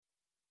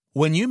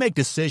When you make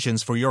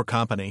decisions for your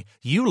company,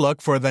 you look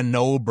for the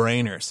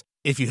no-brainers.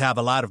 If you have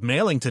a lot of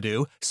mailing to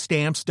do,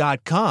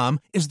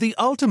 Stamps.com is the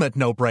ultimate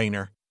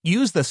no-brainer.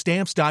 Use the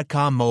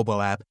Stamps.com mobile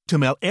app to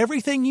mail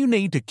everything you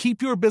need to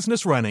keep your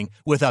business running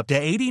with up to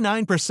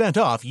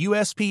 89% off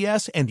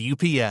USPS and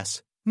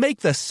UPS. Make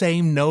the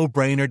same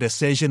no-brainer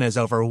decision as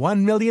over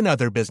 1 million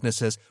other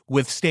businesses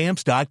with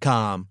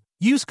Stamps.com.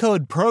 Use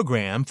code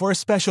PROGRAM for a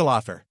special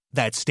offer.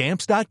 That's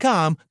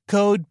Stamps.com,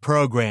 code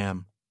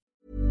PROGRAM.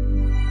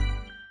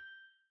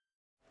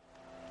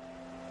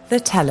 The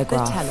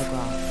Telegraph.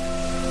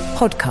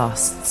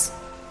 Podcasts.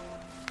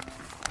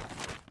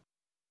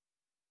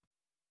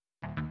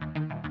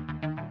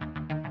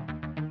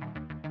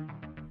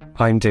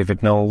 I'm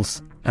David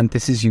Knowles, and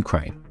this is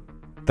Ukraine,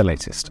 the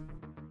latest.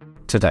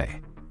 Today,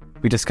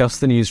 we discuss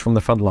the news from the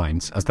front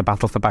lines as the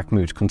battle for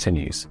Bakhmut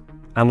continues,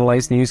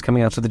 analyse news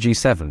coming out of the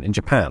G7 in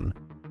Japan,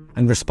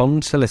 and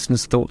respond to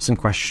listeners' thoughts and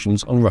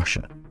questions on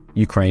Russia,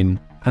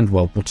 Ukraine, and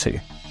World War II.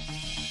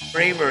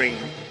 Bravery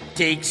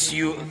takes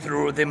you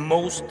through the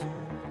most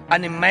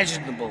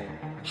unimaginable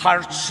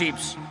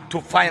hardships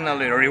to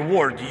finally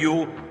reward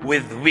you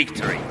with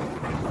victory.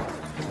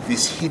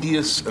 This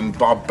hideous and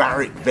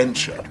barbaric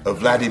venture of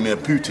Vladimir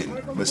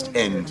Putin must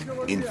end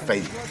in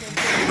failure.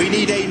 We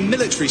need a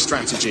military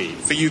strategy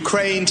for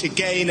Ukraine to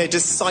gain a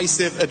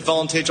decisive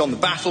advantage on the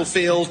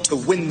battlefield, to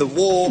win the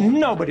war.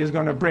 Nobody's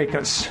going to break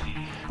us.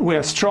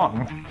 We're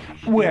strong.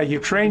 We're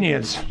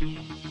Ukrainians.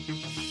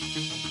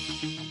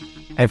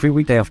 Every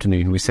weekday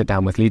afternoon, we sit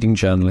down with leading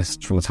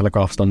journalists from the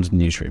Telegraph's London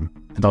newsroom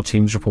and our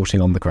teams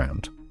reporting on the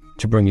ground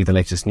to bring you the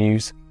latest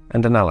news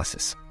and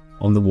analysis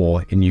on the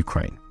war in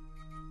Ukraine.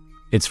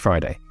 It's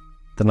Friday,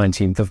 the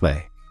 19th of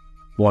May,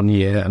 1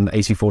 year and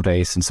 84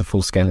 days since the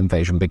full-scale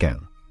invasion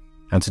began.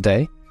 And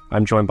today,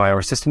 I'm joined by our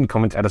assistant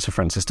comment editor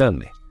Francis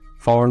Durnley,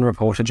 foreign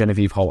reporter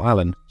Genevieve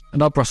Hall-Allen,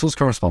 and our Brussels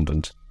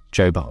correspondent,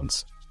 Joe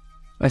Barnes.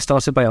 I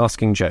started by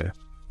asking Joe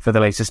for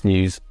the latest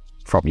news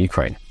from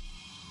Ukraine.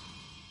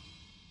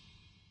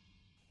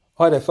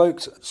 Hi there,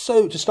 folks.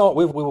 So to start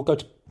with, we will go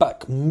to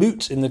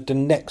Bakhmut in the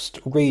Donetsk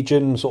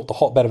region. Sort of the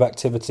hotbed of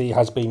activity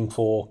has been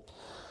for,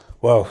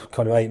 well,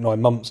 kind of 8-9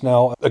 months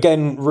now.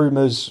 Again,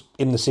 rumours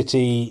in the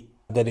city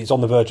that it's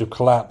on the verge of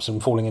collapse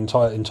and falling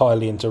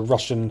entirely into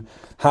Russian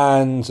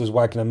hands as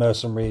Wagner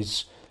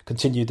mercenaries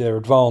continue their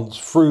advance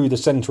through the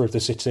centre of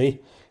the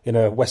city in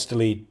a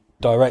westerly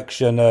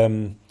direction.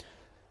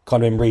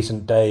 Kind of in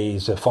recent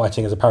days,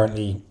 fighting has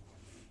apparently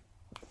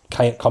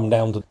come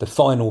down to the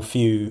final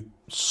few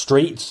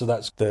streets, so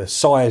that's the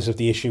size of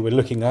the issue we're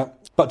looking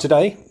at. But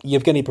today,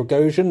 Yevgeny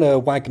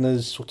Prigozhin,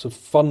 Wagner's sort of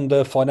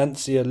funder,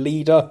 financier,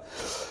 leader,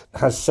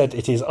 has said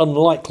it is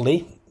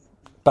unlikely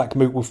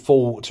Bakhmut will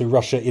fall to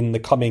Russia in the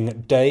coming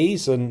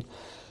days. And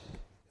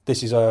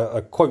this is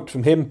a quote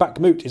from him: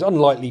 "Bakhmut is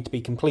unlikely to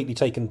be completely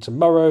taken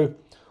tomorrow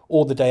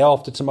or the day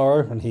after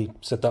tomorrow." And he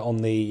said that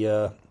on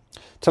the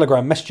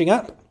Telegram messaging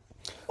app.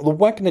 The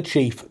Wagner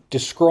chief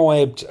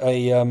described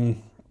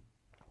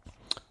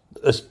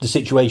the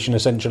situation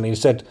essentially. He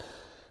said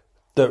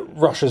that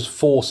Russia's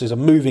forces are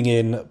moving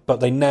in, but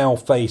they now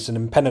face an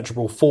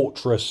impenetrable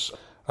fortress,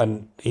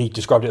 and he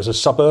described it as a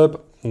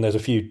suburb, and there's a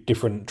few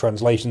different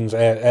translations,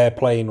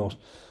 airplane or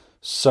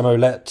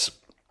samolet,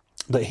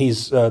 that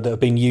have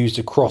been used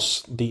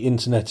across the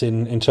internet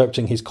in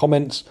interpreting his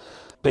comments.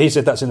 But he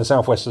said that's in the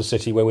southwest of the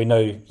city, where we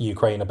know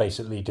Ukraine are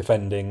basically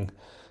defending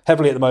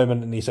heavily at the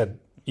moment, and he said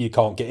you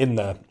can't get in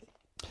there.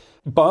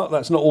 But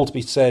that's not all to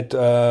be said.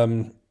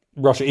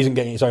 Russia isn't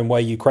getting its own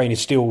way. Ukraine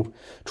is still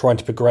trying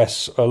to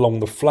progress along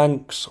the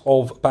flanks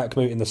of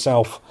Bakhmut in the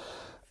south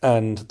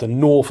and the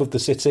north of the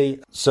city.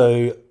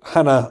 So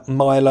Hanna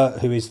Maliar,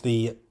 who is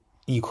the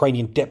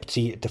Ukrainian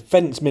Deputy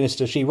Defence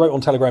Minister, she wrote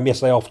on Telegram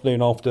yesterday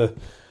afternoon after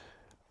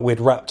we'd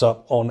wrapped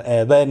up on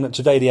air then: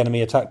 "Today the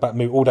enemy attacked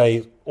Bakhmut all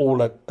day.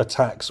 All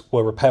attacks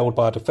were repelled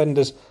by our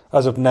defenders.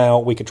 As of now,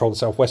 we control the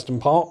southwestern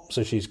part."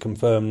 So she's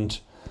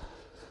confirmed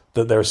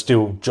that there is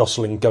still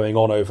jostling going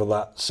on over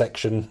that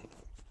section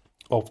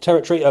of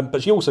territory.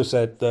 But she also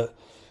said that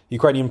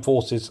Ukrainian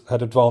forces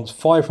had advanced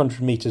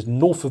 500 metres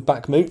north of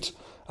Bakhmut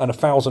and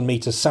 1,000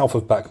 metres south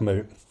of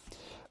Bakhmut.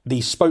 The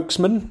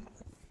spokesman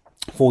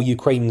for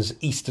Ukraine's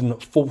eastern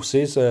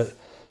forces,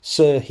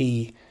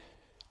 Serhiy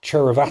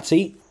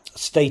Cherevati,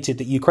 stated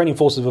that Ukrainian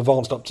forces have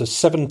advanced up to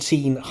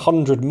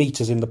 1,700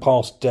 metres in the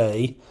past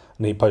day,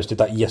 and he posted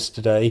that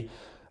yesterday.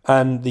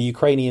 And the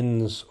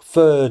Ukrainians'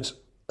 third,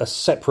 a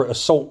separate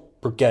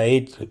assault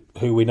brigade,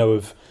 who we know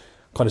have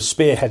kind of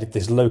spearheaded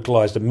this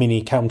localised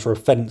mini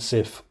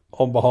counter-offensive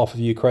on behalf of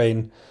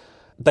Ukraine.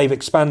 They've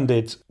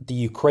expanded the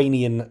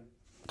Ukrainian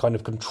kind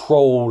of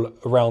control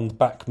around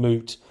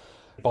Bakhmut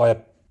by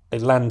a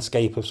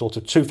landscape of sort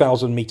of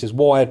 2,000 metres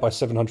wide by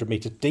 700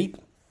 metres deep.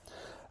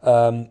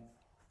 And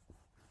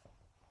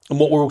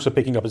what we're also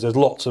picking up is there's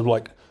lots of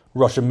like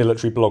Russian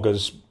military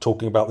bloggers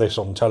talking about this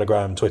on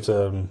Telegram,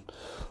 Twitter, and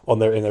in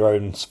their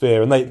own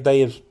sphere. And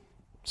they have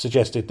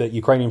suggested that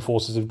Ukrainian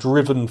forces have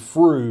driven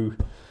through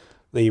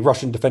the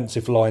Russian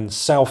defensive lines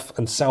south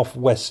and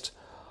southwest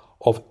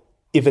of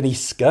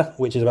Ivaniska,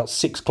 which is about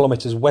 6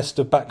 kilometres west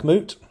of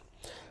Bakhmut,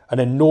 and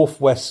then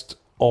northwest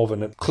of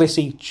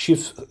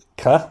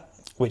Klisichivka,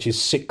 which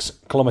is 6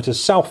 kilometres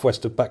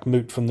southwest of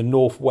Bakhmut from the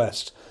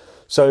northwest.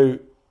 So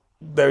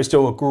there is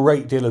still a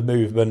great deal of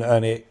movement,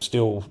 and it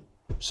still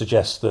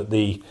suggests that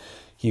the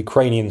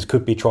Ukrainians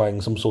could be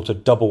trying some sort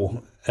of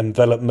double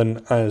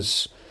envelopment,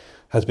 as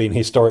has been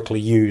historically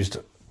used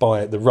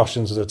by the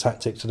Russians as a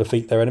tactic to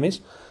defeat their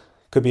enemies.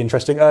 Could be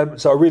interesting.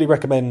 So I really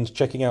recommend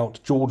checking out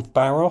George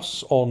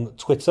Barros on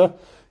Twitter.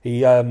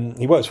 He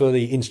works for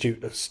the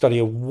Institute of Study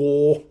of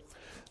War,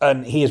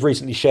 and he has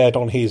recently shared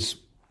on his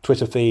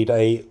Twitter feed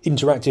a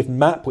interactive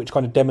map which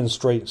kind of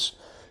demonstrates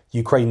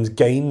Ukraine's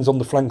gains on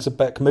the flanks of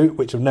Bakhmut,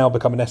 which have now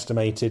become an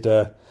estimated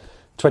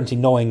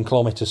 29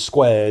 kilometres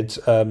squared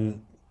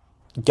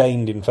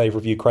gained in favour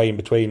of Ukraine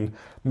between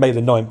May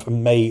the 9th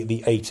and May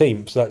the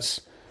 18th.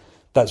 So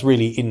that's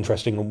really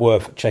interesting and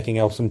worth checking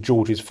out on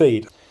George's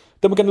feed.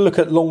 Then we're going to look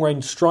at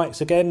long-range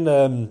strikes again.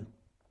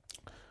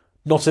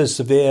 Not as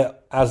severe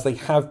as they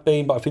have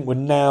been, but I think we're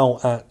now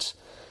at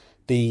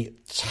the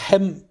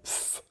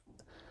 10th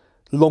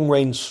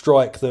long-range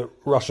strike that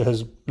Russia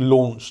has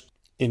launched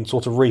in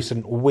sort of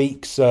recent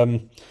weeks. So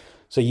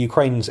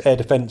Ukraine's air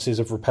defences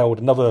have repelled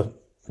another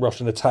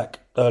Russian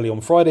attack early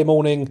on Friday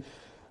morning.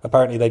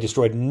 Apparently they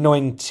destroyed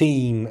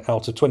 19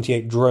 out of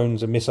 28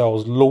 drones and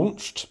missiles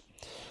launched.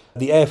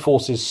 The Air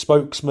Force's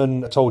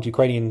spokesman told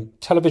Ukrainian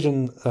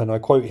television, and I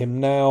quote him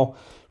now,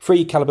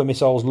 3 caliber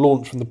missiles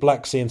launched from the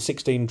Black Sea and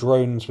 16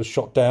 drones were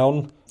shot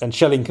down, and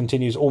shelling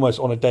continues almost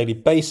on a daily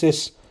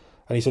basis.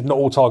 And he said not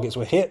all targets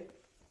were hit.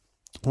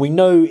 We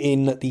know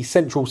in the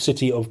central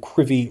city of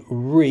Kryvyi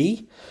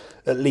Rih,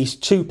 at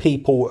least 2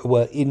 people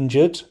were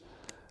injured,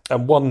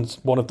 and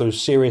one of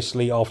those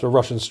seriously after a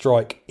Russian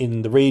strike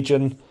in the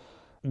region.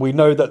 We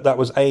know that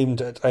was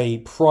aimed at a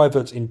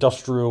private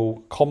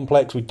industrial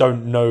complex. We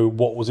don't know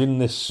what was in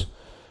this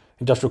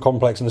industrial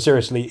complex, and the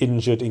seriously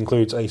injured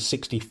includes a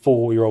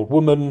 64-year-old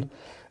woman.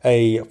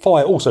 A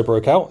fire also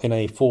broke out in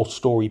a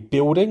 4-storey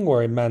building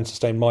where a man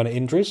sustained minor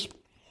injuries.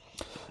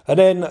 And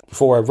then,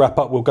 before I wrap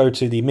up, we'll go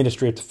to the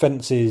Ministry of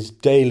Defence's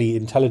daily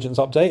intelligence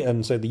update.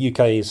 And so the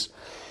UK's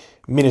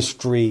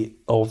Ministry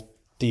of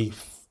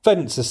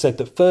Defence has said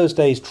that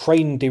Thursday's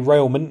train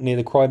derailment near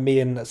the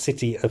Crimean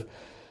city of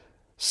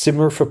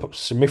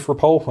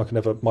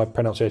Simferopol, my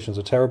pronunciations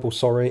are terrible,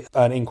 sorry,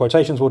 and in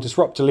quotations, will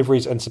disrupt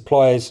deliveries and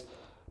supplies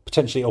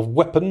potentially of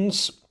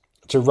weapons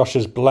to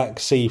Russia's Black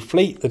Sea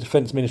fleet. The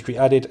Defence Ministry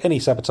added any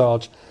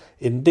sabotage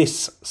in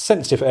this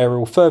sensitive area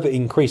will further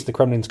increase the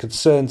Kremlin's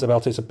concerns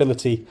about its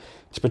ability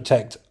to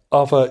protect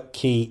other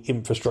key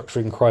infrastructure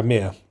in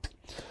Crimea.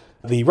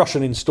 The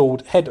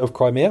Russian-installed head of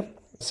Crimea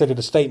said in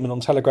a statement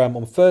on Telegram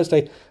on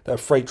Thursday that a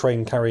freight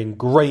train carrying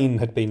grain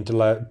had been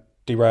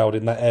derailed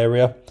in that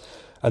area,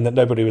 and that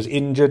nobody was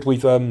injured.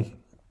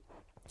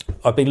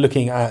 I've been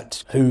looking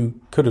at who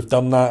could have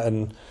done that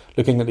and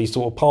looking at these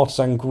sort of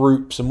partisan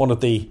groups, and one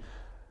of the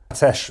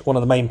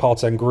main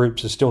partisan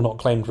groups has still not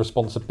claimed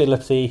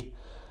responsibility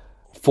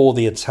for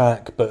the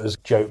attack, but has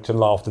joked and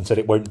laughed and said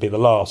it won't be the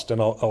last,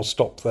 and I'll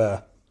stop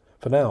there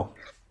for now.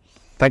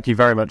 Thank you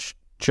very much,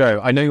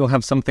 Joe. I know you'll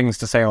have some things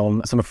to say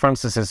on some of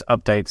Francis's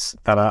updates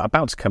that are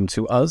about to come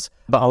to us,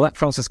 but I'll let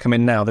Francis come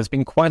in now. There's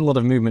been quite a lot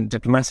of movement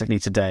diplomatically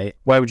today.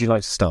 Where would you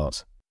like to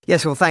start?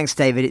 Yes, well, thanks,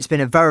 David. It's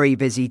been a very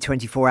busy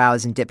 24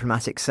 hours in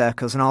diplomatic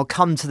circles, and I'll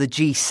come to the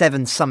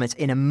G7 summit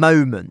in a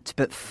moment.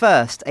 But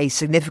first, a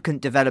significant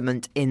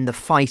development in the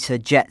fighter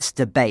jets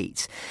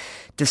debate.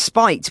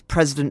 Despite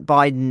President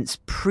Biden's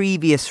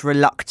previous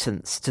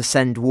reluctance to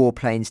send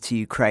warplanes to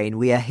Ukraine,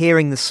 we are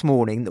hearing this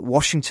morning that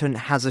Washington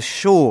has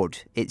assured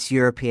its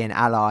European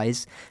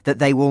allies that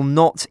they will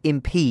not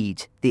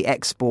impede the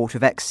export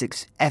of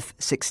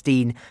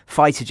F-16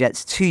 fighter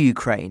jets to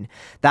Ukraine.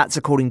 That's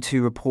according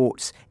to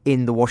reports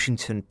in the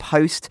Washington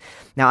Post.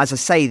 Now, as I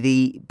say,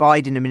 the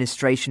Biden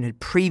administration had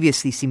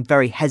previously seemed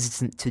very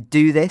hesitant to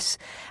do this,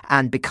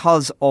 and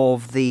because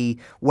of the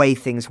way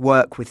things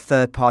work with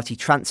third-party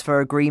transfer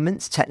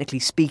agreements, technically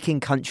speaking,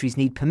 countries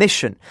need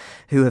permission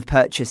who have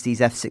purchased these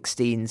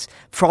F-16s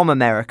from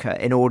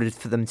America in order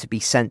for them to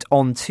be sent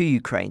on to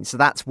Ukraine. So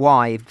that's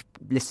why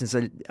listeners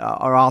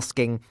are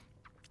asking,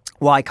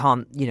 why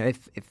can't,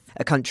 if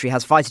a country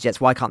has fighter jets,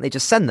 why can't they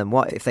just send them?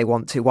 What if they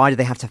want to? Why do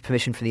they have to have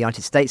permission from the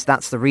United States?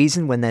 That's the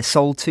reason. When they're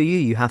sold to you,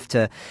 you have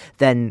to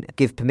then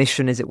give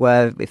permission, as it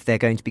were, if they're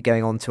going to be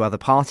going on to other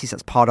parties.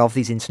 That's part of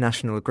these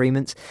international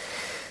agreements.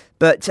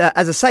 But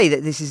as I say,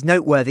 that this is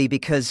noteworthy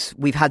because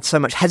we've had so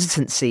much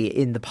hesitancy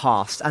in the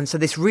past. And so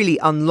this really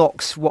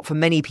unlocks what for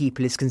many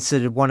people is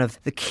considered one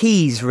of the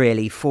keys,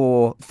 really,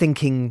 for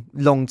thinking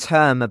long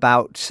term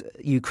about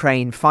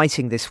Ukraine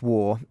fighting this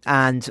war.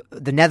 And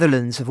the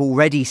Netherlands have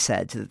already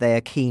said that they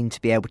are keen to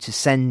be able to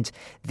send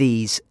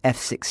these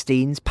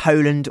F-16s.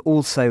 Poland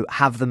also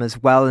have them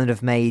as well and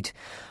have made,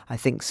 I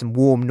think, some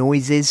warm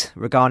noises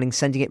regarding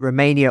sending it.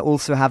 Romania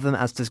also have them,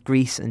 as does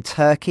Greece and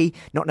Turkey.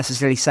 Not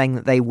necessarily saying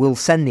that they will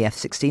send the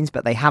F-16s,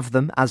 but they have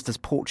them, as does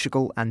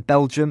Portugal and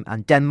Belgium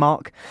and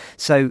Denmark.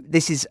 So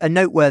this is a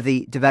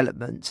noteworthy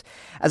development.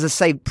 As I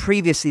say,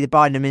 previously the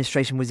Biden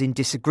administration was in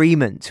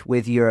disagreement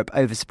with Europe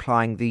over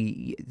supplying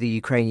the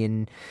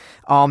Ukrainian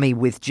army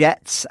with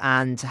jets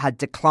and had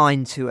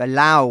declined to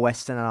allow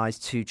Western allies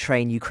to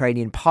train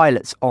Ukrainian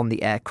pilots on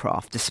the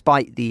aircraft,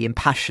 despite the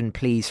impassioned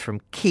pleas from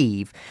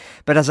Kyiv.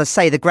 But as I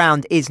say, the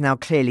ground is now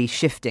clearly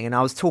shifting. And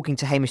I was talking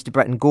to Hamish de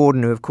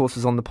Bretton-Gordon, who of course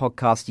was on the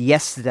podcast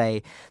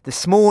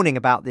this morning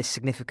about this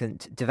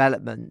significant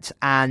development.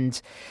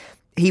 And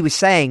he was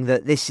saying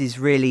that this is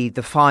really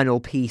the final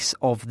piece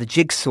of the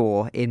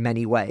jigsaw in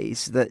many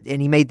ways.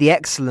 And he made the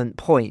excellent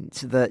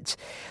point that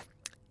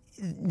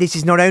this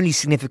is not only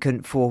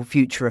significant for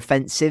future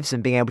offensives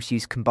and being able to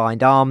use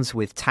combined arms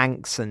with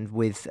tanks and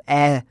with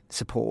air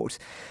support,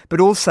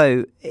 but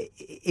also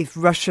if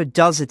Russia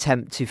does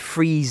attempt to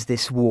freeze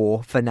this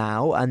war for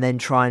now and then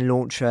try and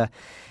launch a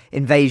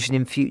invasion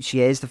in future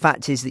years, the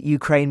fact is that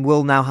Ukraine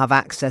will now have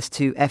access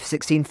to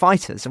F-16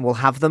 fighters and will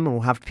have them and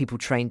will have people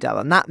trained up.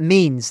 And that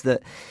means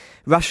that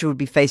Russia would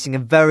be facing a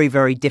very,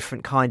 very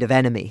different kind of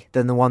enemy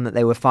than the one that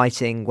they were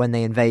fighting when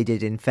they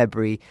invaded in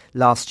February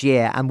last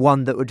year, and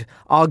one that would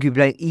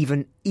arguably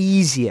even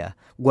easier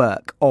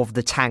work of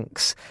the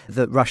tanks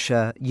that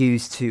Russia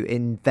used to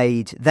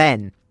invade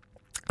then.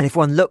 And if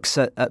one looks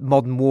at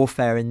modern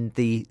warfare in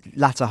the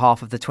latter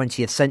half of the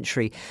 20th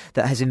century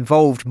that has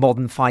involved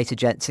modern fighter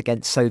jets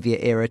against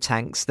Soviet-era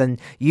tanks, then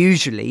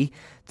usually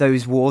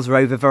those wars are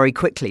over very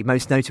quickly,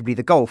 most notably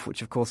the Gulf,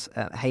 which of course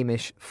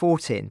Hamish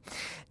fought in.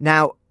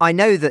 Now, I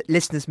know that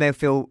listeners may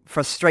feel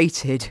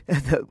frustrated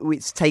that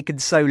it's taken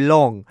so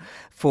long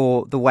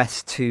for the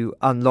West to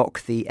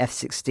unlock the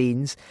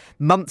F-16s.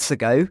 Months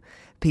ago,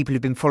 people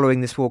who've been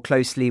following this war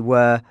closely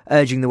were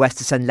urging the West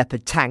to send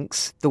Leopard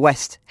tanks. The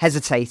West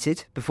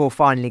hesitated before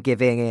finally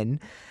giving in.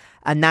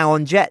 And now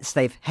on jets,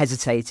 they've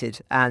hesitated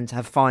and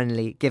have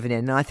finally given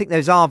in. And I think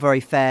those are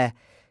very fair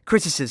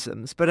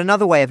criticisms. But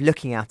another way of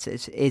looking at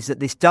it is that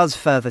this does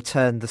further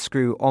turn the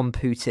screw on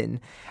Putin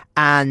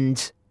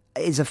and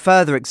is a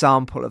further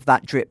example of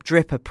that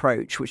drip-drip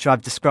approach, which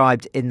I've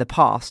described in the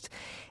past.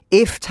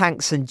 If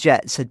tanks and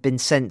jets had been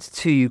sent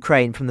to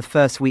Ukraine from the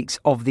first weeks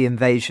of the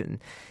invasion,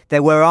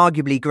 there were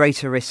arguably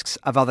greater risks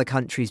of other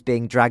countries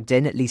being dragged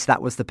in, at least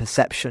that was the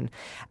perception,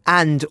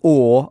 and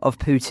or of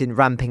Putin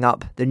ramping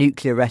up the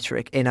nuclear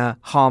rhetoric in a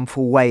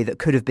harmful way that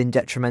could have been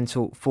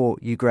detrimental for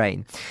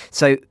Ukraine.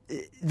 So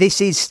this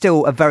is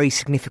still a very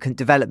significant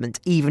development,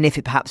 even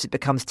if perhaps it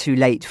becomes too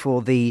late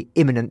for the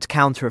imminent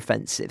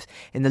counteroffensive.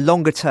 In the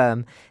longer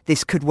term,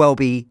 this could well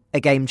be a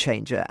game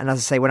changer. And as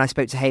I say, when I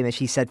spoke to Hamish,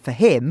 he said for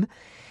him,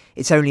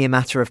 it's only a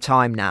matter of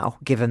time now,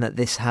 given that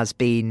this has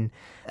been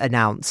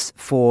announced,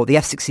 for the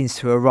F-16s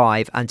to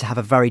arrive and to have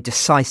a very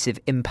decisive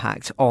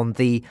impact on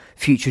the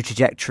future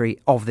trajectory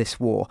of this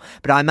war.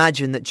 But I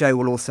imagine that Joe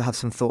will also have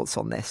some thoughts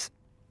on this.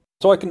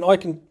 So I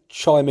can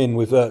chime in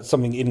with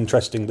something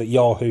interesting that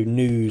Yahoo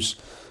News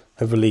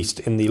have released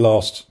in the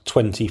last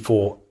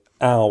 24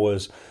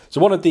 hours.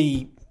 So one of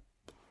the,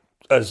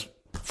 as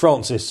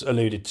Francis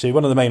alluded to,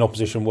 one of the main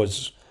opposition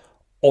was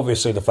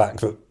obviously the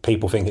fact that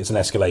people think it's an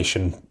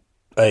escalation.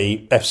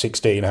 A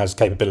F-16 has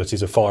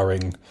capabilities of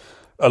firing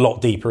a lot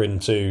deeper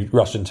into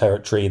Russian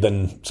territory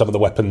than some of the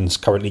weapons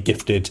currently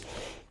gifted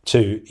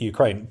to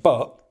Ukraine.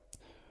 But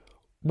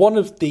one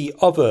of the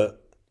other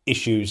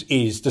issues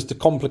is just the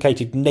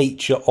complicated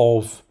nature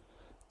of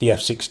the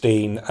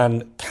F-16,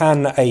 and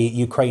can a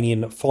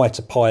Ukrainian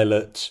fighter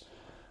pilot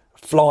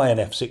fly an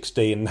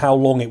F-16, and how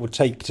long it would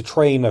take to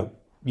train a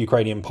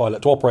Ukrainian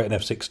pilot to operate an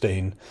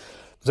F-16.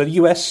 So the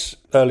US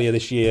earlier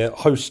this year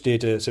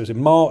hosted, so it was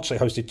in March, they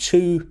hosted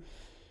 2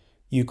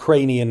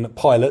 Ukrainian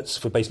pilots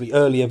for basically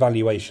early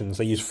evaluations.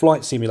 They used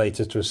flight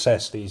simulators to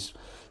assess these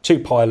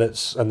 2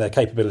 pilots and their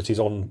capabilities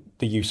on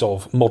the use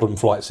of modern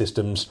flight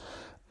systems,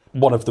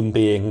 one of them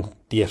being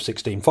the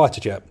F-16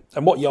 fighter jet.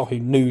 And what Yahoo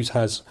News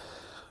has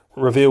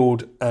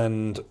revealed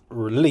and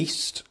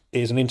released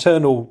is an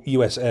internal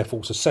US Air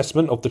Force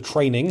assessment of the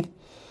training,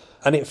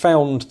 and it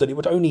found that it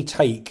would only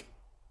take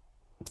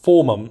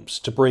 4 months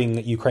to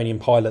bring Ukrainian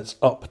pilots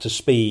up to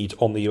speed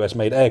on the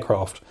US-made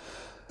aircraft.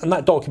 And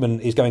that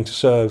document is going to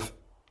serve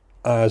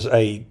as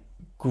a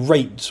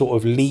great sort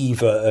of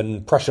lever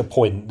and pressure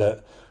point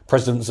that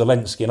President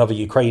Zelensky and other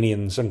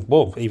Ukrainians and,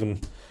 well,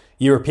 even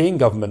European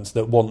governments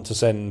that want to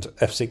send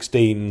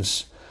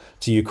F-16s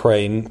to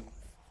Ukraine,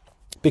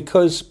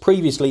 because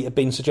previously it had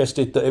been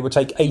suggested that it would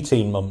take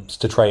 18 months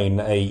to train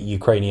a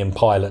Ukrainian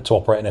pilot to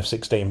operate an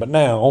F-16. But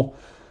now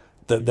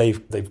that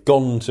they've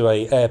gone to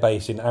a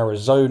airbase in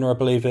Arizona, I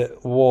believe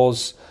it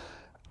was,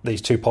 these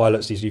 2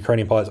 pilots, these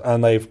Ukrainian pilots,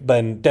 and they've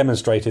then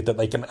demonstrated that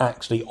they can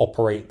actually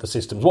operate the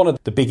systems. One of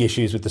the big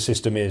issues with the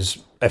system is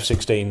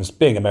F-16s,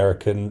 being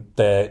American,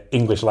 they're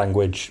English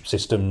language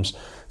systems.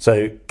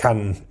 So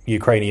can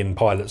Ukrainian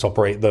pilots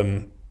operate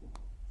them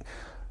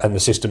and the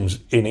systems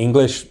in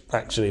English?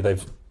 Actually,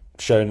 they've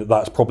shown that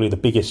that's probably the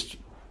biggest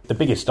the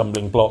biggest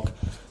stumbling block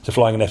to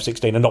flying an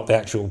F-16 and not the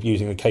actual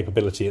using the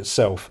capability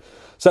itself.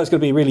 So that's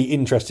going to be really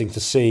interesting to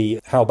see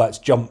how that's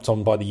jumped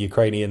on by the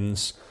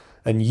Ukrainians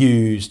and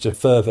used to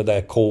further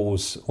their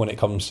cause when it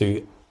comes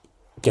to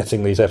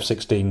getting these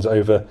F-16s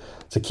over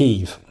to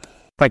Kyiv.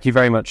 Thank you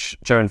very much,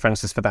 Joe and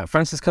Francis, for that.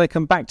 Francis, can I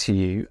come back to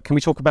you? Can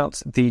we talk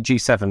about the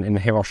G7 in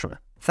Hiroshima?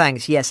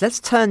 Thanks. Yes, let's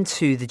turn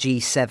to the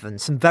G7.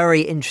 Some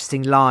very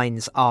interesting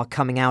lines are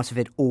coming out of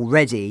it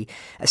already,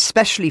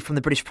 especially from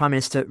the British Prime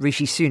Minister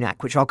Rishi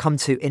Sunak, which I'll come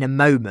to in a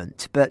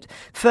moment. But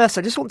first,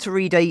 I just want to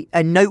read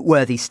a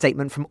noteworthy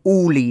statement from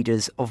all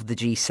leaders of the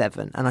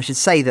G7. And I should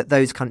say that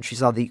those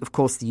countries are, of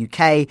course, the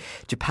UK,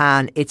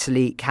 Japan,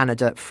 Italy,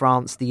 Canada,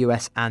 France, the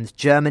US and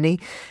Germany.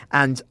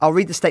 And I'll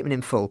read the statement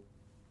in full.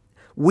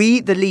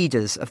 We, the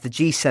leaders of the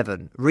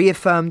G7,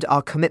 reaffirmed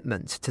our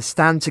commitment to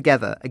stand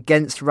together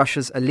against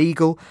Russia's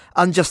illegal,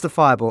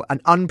 unjustifiable and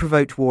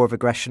unprovoked war of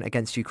aggression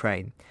against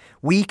Ukraine.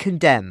 We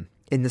condemn,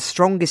 in the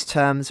strongest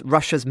terms,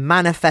 Russia's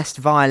manifest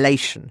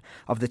violation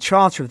of the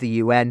Charter of the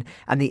UN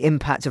and the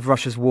impact of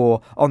Russia's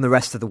war on the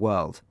rest of the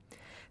world.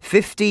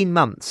 15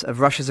 months of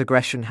Russia's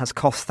aggression has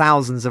cost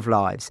thousands of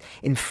lives,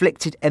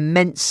 inflicted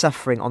immense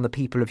suffering on the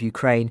people of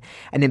Ukraine,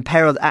 and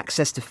imperiled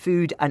access to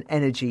food and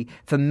energy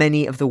for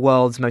many of the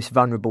world's most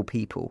vulnerable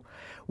people.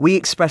 We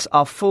express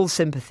our full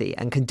sympathy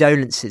and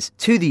condolences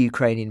to the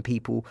Ukrainian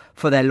people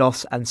for their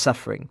loss and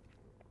suffering.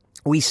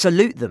 We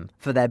salute them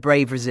for their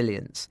brave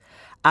resilience.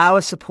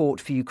 Our support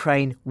for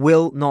Ukraine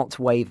will not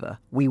waver.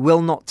 We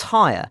will not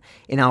tire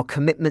in our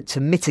commitment to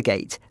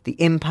mitigate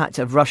the impact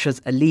of Russia's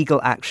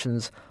illegal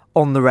actions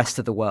on the rest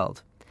of the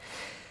world.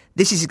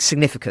 This is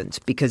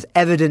significant because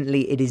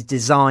evidently it is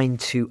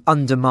designed to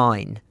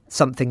undermine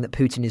something that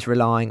Putin is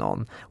relying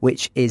on,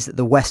 which is that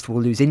the West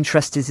will lose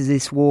interest in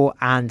this war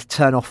and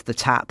turn off the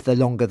tap the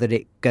longer that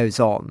it goes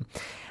on.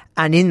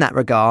 And in that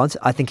regard,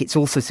 I think it's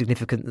also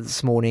significant that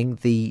this morning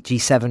the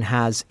G7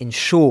 has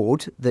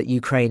ensured that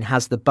Ukraine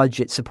has the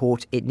budget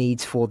support it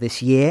needs for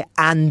this year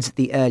and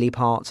the early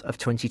part of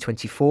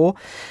 2024.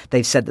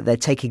 They've said that they're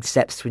taking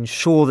steps to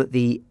ensure that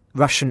the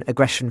Russian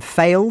aggression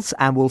fails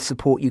and will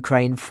support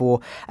Ukraine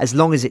for as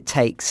long as it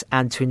takes,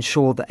 and to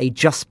ensure that a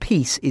just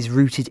peace is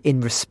rooted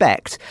in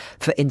respect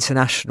for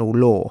international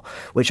law,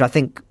 which I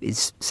think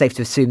is safe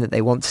to assume that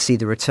they want to see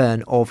the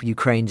return of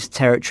Ukraine's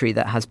territory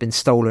that has been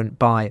stolen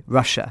by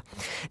Russia.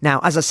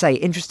 Now, as I say,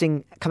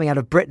 interesting coming out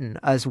of Britain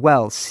as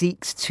well,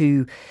 seeks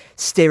to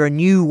steer a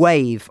new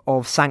wave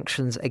of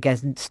sanctions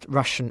against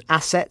Russian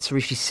assets.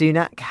 Rishi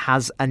Sunak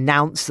has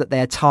announced that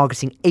they are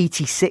targeting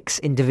 86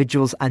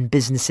 individuals and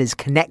businesses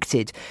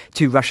connected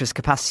to Russia's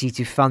capacity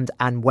to fund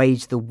and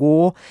wage the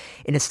war.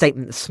 In a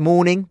statement this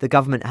morning, the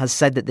government has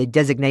said that the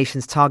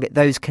designations target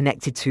those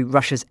connected to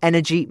Russia's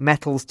energy,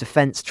 metals,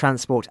 defence,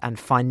 transport and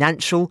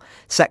financial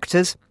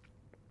sectors.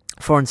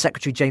 Foreign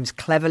Secretary James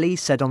Cleverly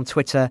said on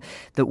Twitter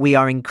that we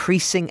are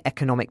increasing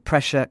economic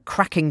pressure,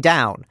 cracking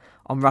down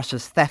on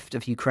Russia's theft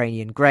of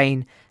Ukrainian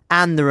grain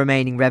and the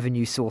remaining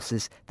revenue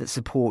sources that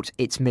support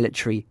its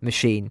military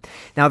machine.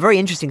 Now, a very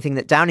interesting thing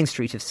that Downing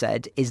Street have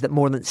said is that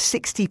more than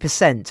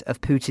 60% of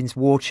Putin's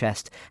war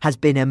chest has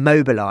been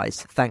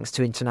immobilised thanks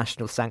to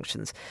international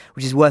sanctions,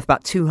 which is worth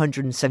about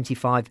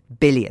 275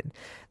 billion.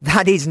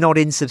 That is not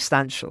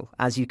insubstantial,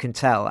 as you can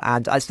tell,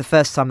 and it's the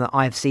first time that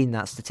I have seen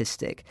that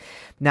statistic.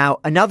 Now,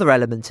 another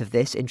element of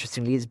this,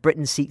 interestingly, is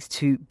Britain seeks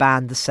to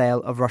ban the sale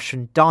of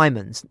Russian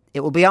diamonds.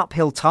 It will be an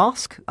uphill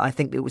task. I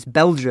think it was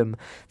Belgium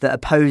that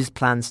opposed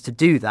plans to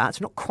do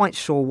that. Not quite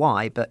sure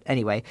why, but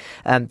anyway,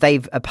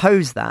 they've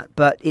opposed that.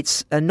 But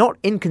it's a not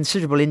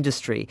inconsiderable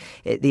industry.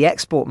 The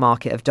export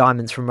market of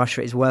diamonds from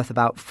Russia is worth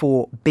about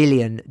 $4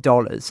 billion.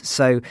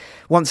 So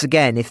once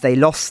again, if they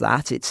lost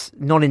that, it's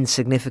not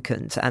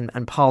insignificant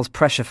and piles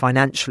pressure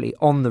financially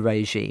on the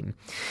regime.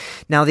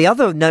 Now, the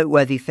other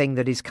noteworthy thing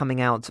that is coming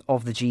out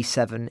of the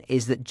G7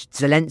 is that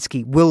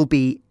Zelensky will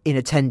be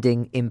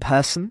attending in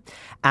person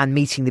and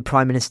meeting the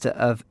Prime Minister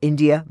of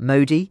India,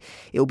 Modi.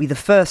 It will be the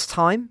first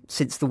time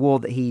since the war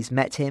that he's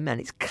met him, and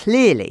it's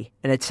clearly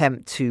an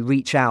attempt to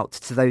reach out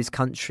to those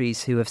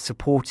countries who have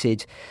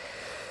supported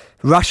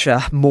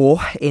Russia more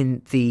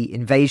in the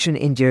invasion.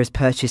 India has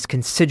purchased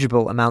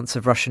considerable amounts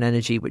of Russian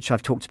energy, which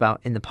I've talked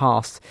about in the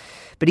past.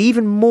 But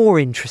even more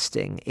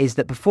interesting is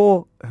that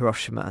before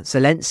Hiroshima,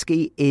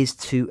 Zelensky is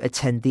to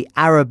attend the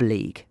Arab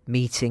League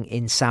meeting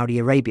in Saudi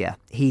Arabia.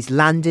 He's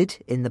landed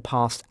in the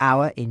past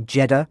hour in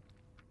Jeddah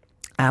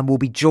and will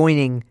be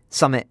joining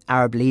summit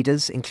Arab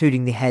leaders,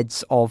 including the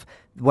heads of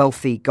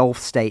wealthy Gulf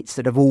states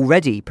that have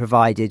already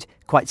provided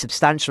quite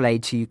substantial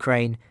aid to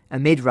Ukraine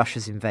amid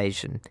Russia's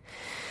invasion.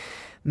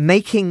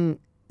 Making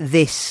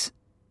this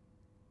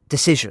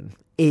decision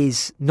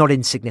is not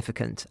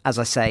insignificant, as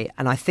I say,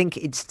 and I think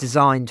it's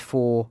designed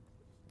for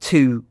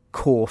two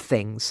core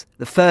things.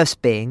 The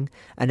first being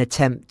an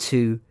attempt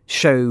to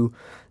show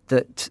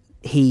that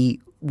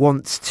he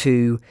wants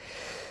to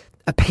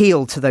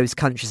appeal to those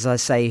countries, as I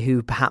say,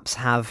 who perhaps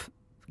have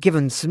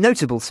given some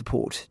notable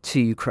support to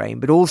Ukraine,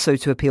 but also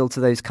to appeal to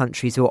those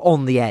countries who are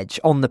on the edge,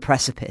 on the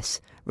precipice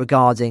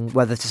regarding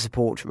whether to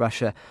support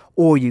Russia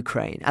or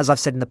Ukraine. As I've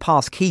said in the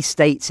past, key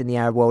states in the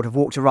Arab world have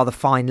walked a rather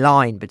fine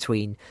line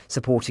between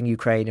supporting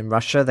Ukraine and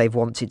Russia. They've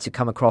wanted to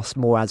come across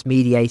more as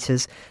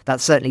mediators.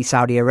 That's certainly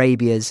Saudi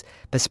Arabia's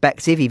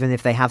perspective, even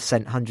if they have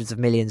sent hundreds of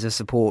millions of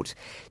support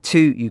to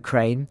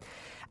Ukraine.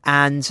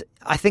 And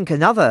I think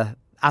another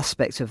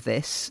aspect of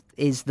this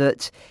is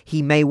that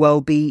he may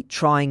well be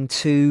trying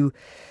to,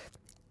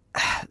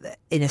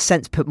 in a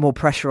sense, put more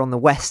pressure on the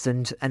West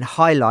and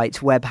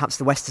highlight where perhaps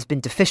the West has been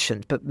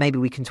deficient, but maybe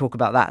we can talk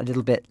about that a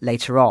little bit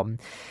later on.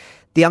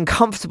 The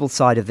uncomfortable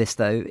side of this,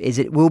 though, is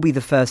it will be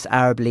the first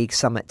Arab League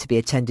summit to be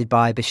attended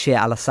by Bashar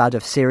al-Assad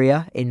of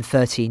Syria in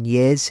 13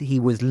 years. He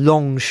was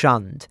long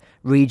shunned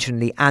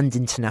regionally and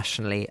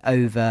internationally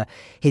over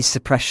his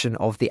suppression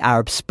of the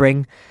Arab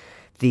Spring,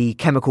 the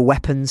chemical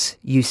weapons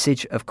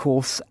usage, of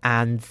course,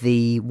 and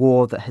the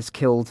war that has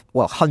killed,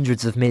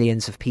 hundreds of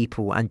millions of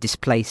people and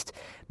displaced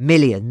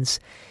millions.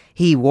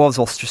 He was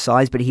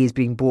ostracised, but he is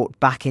being brought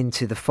back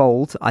into the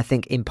fold, I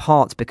think in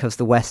part because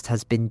the West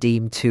has been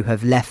deemed to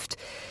have left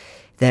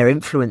their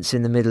influence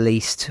in the Middle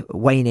East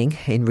waning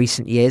in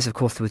recent years. Of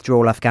course, the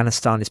withdrawal of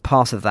Afghanistan is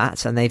part of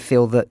that, and they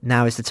feel that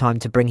now is the time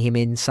to bring him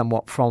in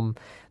somewhat from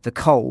the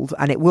cold.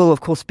 And it will,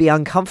 of course, be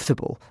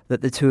uncomfortable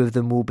that the two of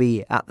them will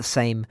be at the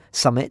same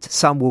summit.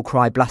 Some will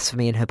cry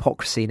blasphemy and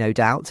hypocrisy, no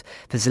doubt,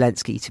 for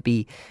Zelensky to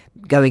be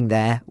going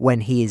there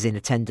when he is in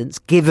attendance,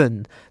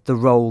 given the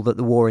role that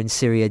the war in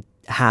Syria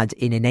had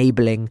in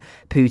enabling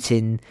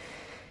Putin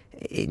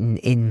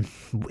in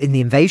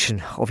the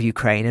invasion of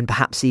Ukraine, and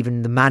perhaps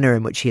even the manner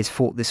in which he has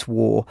fought this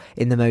war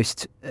in the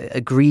most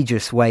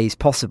egregious ways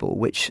possible,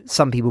 which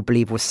some people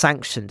believe was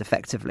sanctioned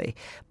effectively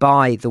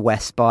by the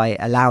West by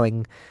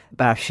allowing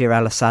Bashar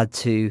al-Assad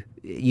to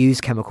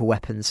use chemical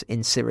weapons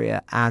in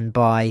Syria, and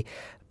by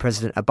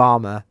President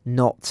Obama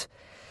not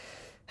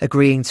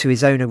agreeing to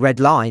his own red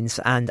lines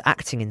and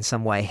acting in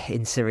some way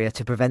in Syria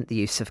to prevent the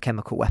use of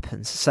chemical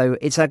weapons. So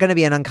it's going to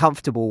be an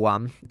uncomfortable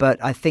one,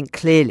 but I think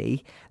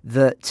clearly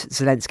that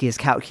Zelensky has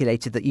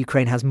calculated that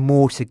Ukraine has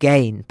more to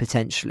gain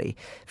potentially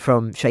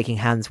from shaking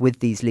hands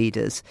with these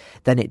leaders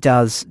than it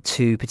does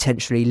to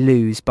potentially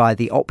lose by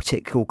the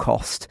optical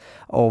cost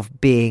of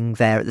being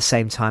there at the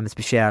same time as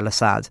Bashar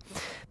al-Assad.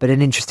 But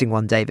an interesting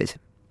one, David.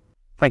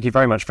 Thank you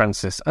very much,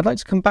 Francis. I'd like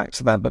to come back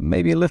to that, but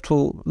maybe a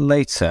little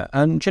later.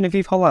 And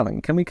Genevieve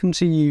Hollallen, can we come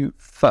to you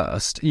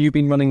first? You've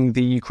been running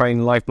the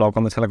Ukraine live blog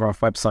on the Telegraph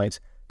website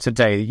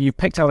today. You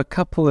picked out a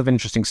couple of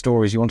interesting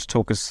stories you want to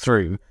talk us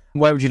through.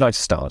 Where would you like to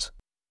start?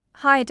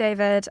 Hi,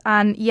 David.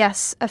 And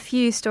yes, a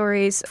few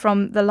stories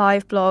from the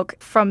live blog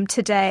from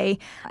today.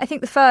 I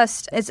think the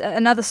first is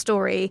another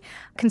story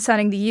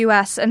concerning the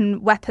US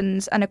and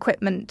weapons and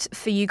equipment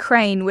for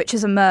Ukraine, which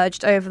has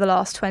emerged over the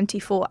last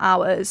 24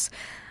 hours.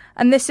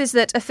 And this is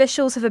that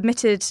officials have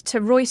admitted to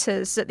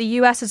Reuters that the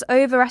US has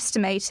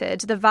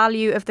overestimated the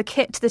value of the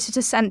kit that it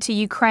has sent to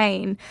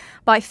Ukraine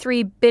by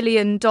 $3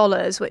 billion,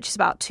 which is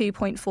about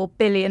 £2.4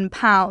 billion,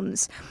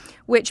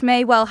 which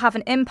may well have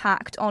an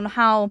impact on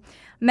how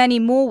many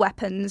more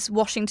weapons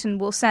Washington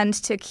will send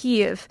to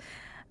Kyiv.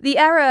 The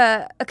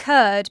error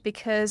occurred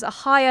because a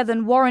higher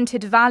than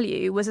warranted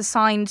value was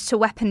assigned to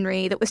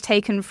weaponry that was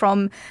taken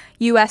from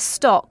US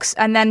stocks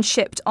and then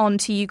shipped on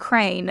to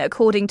Ukraine,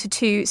 according to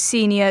two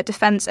senior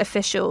defense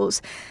officials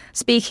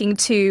speaking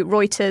to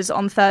Reuters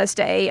on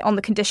Thursday on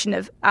the condition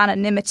of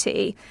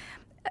anonymity.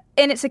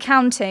 In its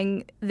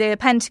accounting, the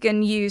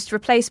Pentagon used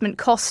replacement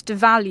cost to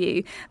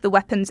value the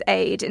weapons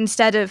aid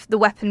instead of the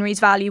weaponry's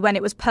value when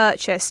it was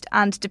purchased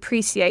and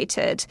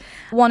depreciated.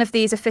 One of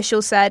these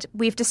officials said,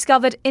 "We've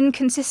discovered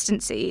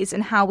inconsistencies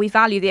in how we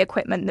value the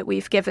equipment that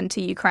we've given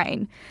to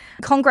Ukraine."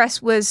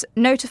 Congress was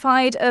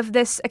notified of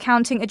this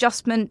accounting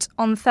adjustment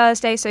on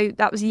Thursday, so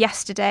that was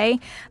yesterday,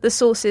 the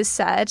sources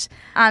said.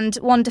 And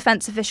one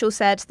defense official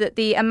said that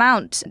the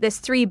amount, this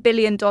 $3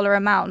 billion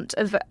amount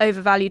of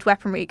overvalued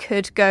weaponry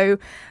could grow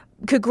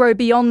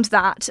beyond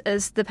that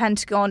as the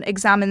Pentagon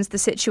examines the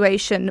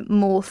situation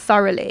more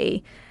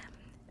thoroughly.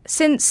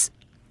 Since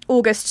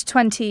August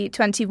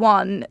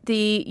 2021,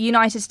 the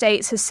United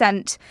States has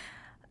sent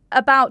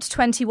about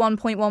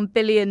 $21.1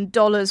 billion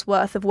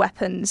worth of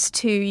weapons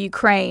to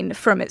Ukraine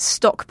from its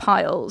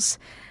stockpiles.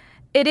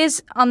 It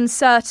is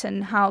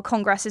uncertain how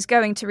Congress is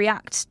going to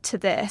react to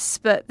this,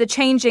 but the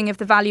changing of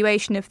the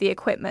valuation of the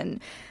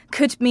equipment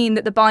could mean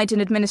that the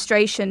Biden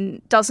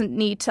administration doesn't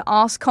need to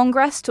ask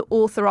Congress to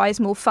authorize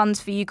more funds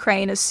for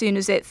Ukraine as soon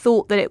as it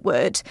thought that it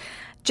would,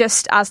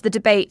 just as the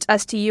debate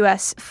as to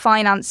US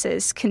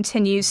finances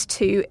continues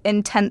to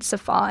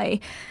intensify.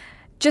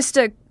 Just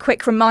a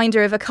quick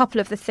reminder of a couple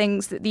of the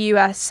things that the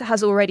US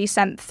has already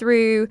sent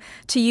through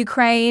to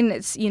Ukraine.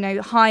 It's,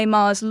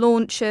 HIMARS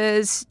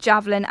launchers,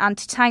 Javelin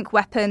anti-tank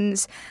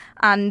weapons,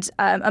 and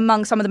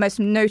among some of the most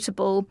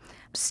notable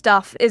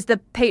stuff is the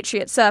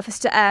Patriot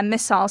surface-to-air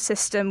missile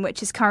system,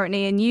 which is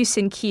currently in use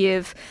in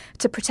Kyiv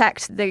to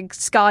protect the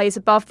skies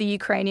above the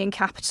Ukrainian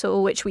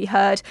capital, which we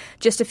heard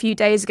just a few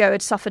days ago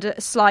had suffered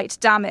a slight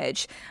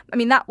damage. I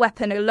mean, that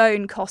weapon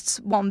alone costs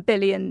 $1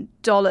 billion.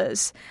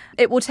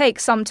 It will take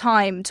some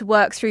time to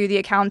work through the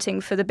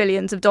accounting for the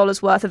billions of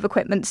dollars worth of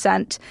equipment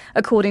sent,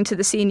 according to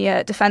the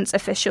senior defence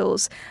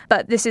officials.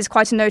 But this is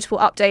quite a notable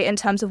update in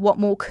terms of what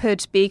more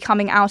could be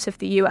coming out of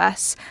the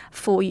US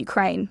for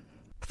Ukraine.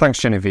 Thanks,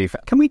 Genevieve.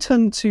 Can we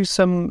turn to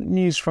some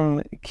news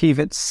from Kyiv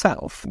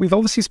itself? We've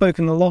obviously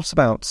spoken a lot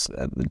about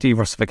the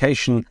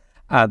de-Russification,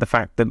 the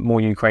fact that more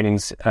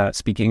Ukrainians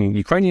speaking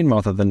Ukrainian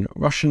rather than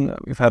Russian.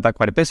 We've heard that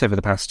quite a bit over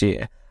the past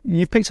year.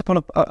 You've picked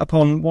up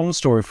upon one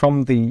story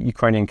from the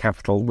Ukrainian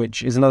capital,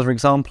 which is another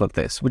example of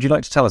this. Would you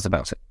like to tell us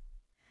about it?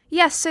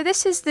 Yes, so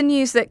this is the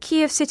news that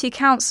Kyiv City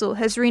Council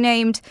has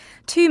renamed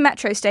 2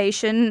 metro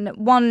stations,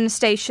 1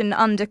 station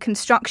under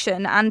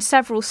construction, and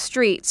several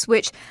streets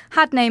which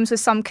had names with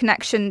some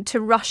connection to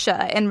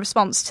Russia in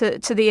response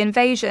to the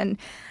invasion.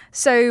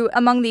 So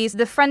among these,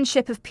 the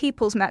Friendship of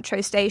Peoples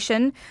metro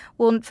station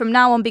will from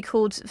now on be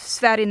called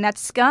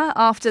Sverinetska,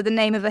 after the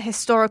name of a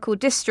historical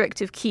district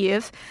of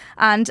Kyiv,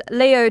 and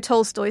Leo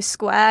Tolstoy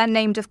Square,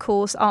 named of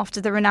course after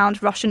the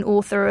renowned Russian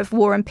author of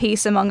War and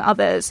Peace among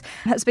others,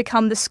 has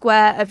become the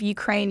Square of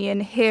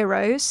Ukrainian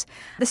Heroes.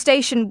 The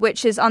station,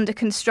 which is under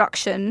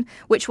construction,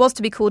 which was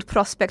to be called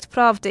Prospekt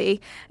Pravdy,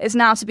 is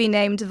now to be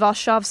named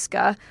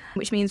Warszawska,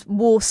 which means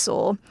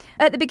Warsaw.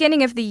 At the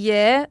beginning of the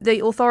year,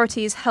 the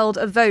authorities held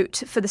a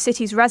vote for the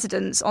city's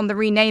residents on the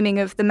renaming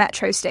of the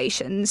metro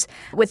stations,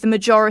 with the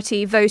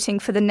majority voting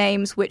for the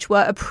names which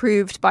were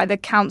approved by the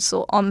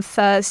council on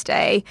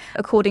Thursday,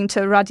 according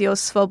to Radio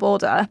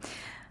Svoboda.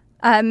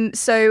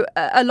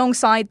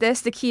 Alongside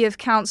this, the Kyiv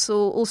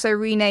Council also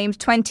renamed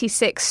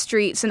 26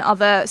 streets and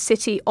other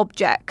city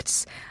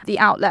objects, the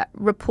outlet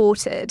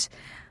reported.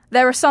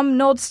 There are some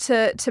nods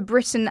to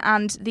Britain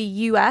and the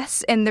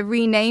US in the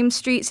renamed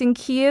streets in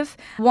Kyiv.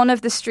 One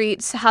of the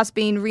streets has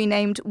been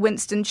renamed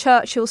Winston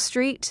Churchill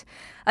Street.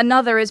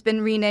 Another has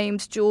been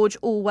renamed George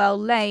Orwell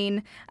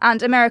Lane,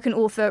 and American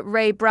author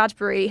Ray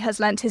Bradbury has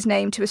lent his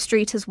name to a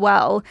street as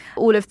well.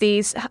 All of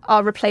these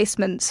are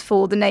replacements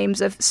for the names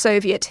of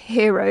Soviet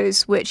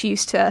heroes, which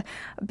used to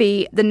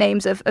be the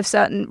names of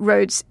certain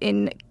roads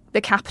in the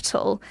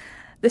capital.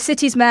 The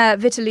city's mayor,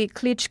 Vitaly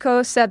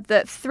Klitschko, said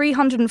that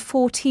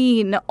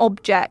 314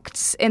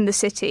 objects in the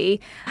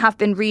city have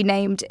been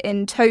renamed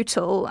in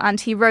total,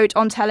 and he wrote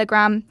on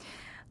Telegram,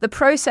 "The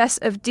process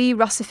of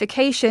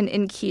de-Russification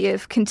in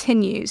Kyiv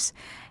continues.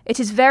 It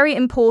is very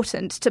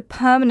important to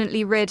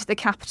permanently rid the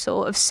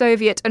capital of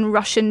Soviet and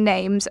Russian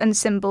names and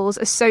symbols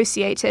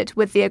associated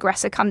with the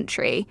aggressor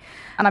country."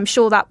 And I'm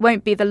sure that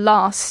won't be the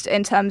last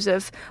in terms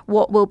of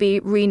what will be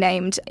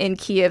renamed in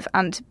Kyiv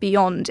and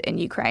beyond in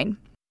Ukraine.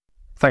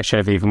 Thanks,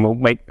 Genevieve. And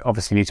we'll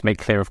obviously need to make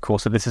clear, of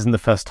course, that this isn't the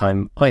first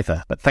time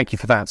either. But thank you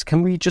for that.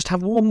 Can we just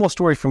have one more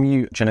story from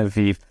you,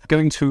 Genevieve?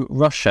 Going to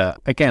Russia,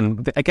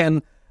 again,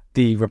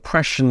 the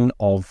repression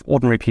of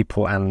ordinary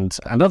people and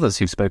others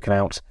who've spoken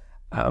out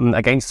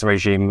against the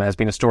regime has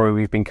been a story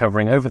we've been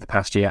covering over the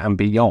past year and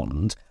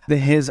beyond.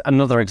 Here's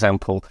another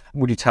example.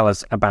 Would you tell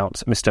us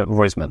about Mr.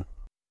 Roisman?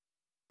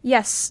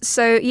 Yes,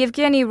 so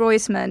Yevgeny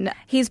Roisman,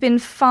 he's been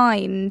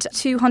fined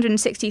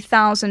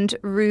 260,000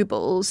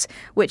 rubles,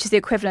 which is the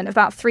equivalent of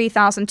about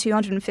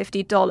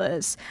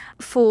 $3,250,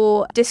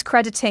 for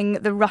discrediting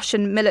the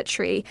Russian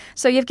military.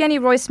 So Yevgeny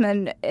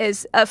Roisman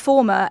is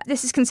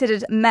this is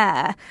considered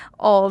mayor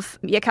of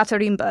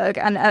Yekaterinburg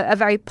and a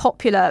very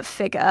popular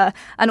figure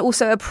and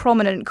also a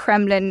prominent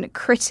Kremlin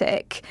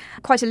critic.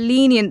 Quite a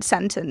lenient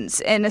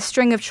sentence in a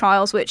string of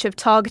trials which have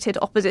targeted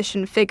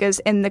opposition figures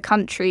in the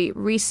country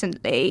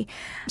recently.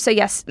 So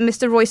yes,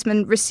 Mr.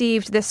 Roisman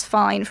received this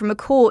fine from a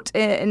court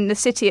in the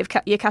city of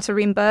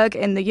Yekaterinburg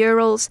in the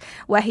Urals,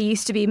 where he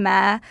used to be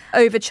mayor,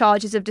 over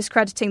charges of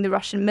discrediting the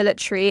Russian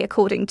military,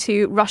 according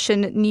to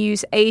Russian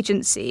news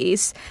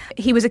agencies.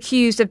 He was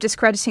accused of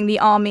discrediting the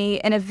army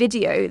in a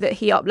video that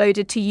he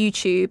uploaded to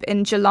YouTube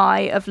in July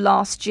of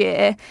last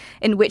year,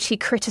 in which he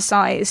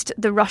criticised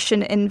the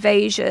Russian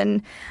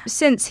invasion.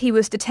 Since he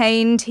was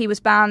detained, he was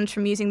banned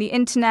from using the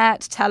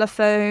internet,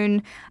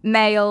 telephone,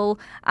 mail,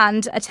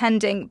 and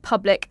attending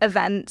public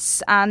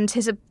events, and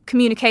his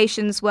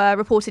communications were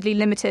reportedly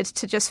limited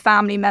to just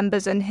family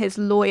members and his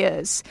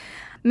lawyers.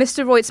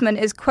 Mr. Roisman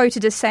is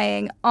quoted as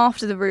saying,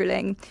 after the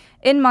ruling,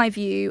 "In my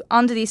view,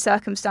 under these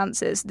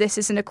circumstances, this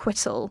is an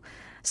acquittal."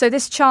 So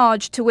this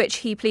charge, to which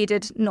he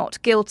pleaded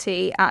not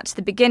guilty at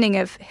the beginning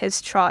of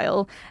his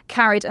trial,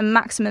 carried a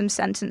maximum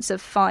sentence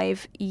of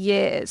 5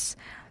 years.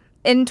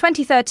 In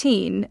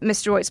 2013,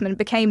 Mr. Roisman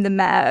became the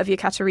mayor of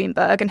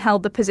Yekaterinburg and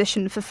held the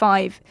position for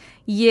 5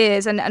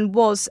 years and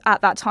was,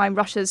 at that time,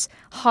 Russia's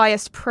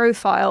highest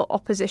profile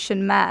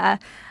opposition mayor.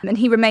 And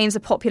he remains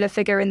a popular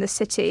figure in the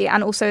city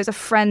and also is a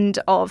friend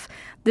of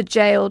the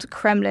jailed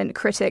Kremlin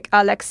critic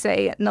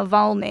Alexei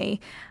Navalny.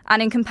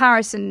 And in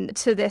comparison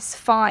to this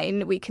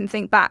fine, we can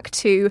think back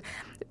to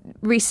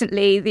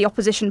Recently, the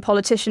opposition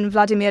politician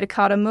Vladimir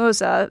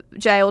Kara-Murza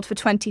jailed for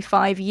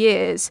 25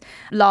 years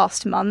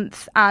last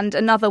month, and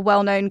another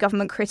well-known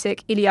government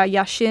critic, Ilya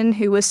Yashin,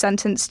 who was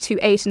sentenced to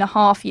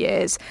 8.5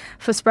 years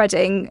for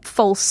spreading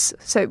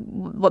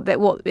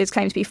what is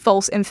claimed to be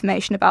false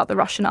information about the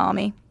Russian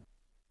army.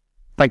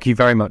 Thank you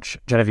very much,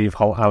 Genevieve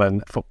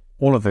Holt-Allen, for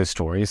all of those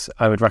stories.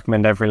 I would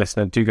recommend every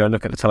listener do go and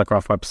look at the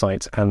Telegraph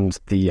website and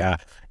the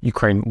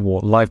Ukraine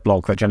War live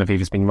blog that Genevieve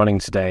has been running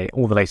today.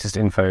 All the latest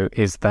info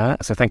is there.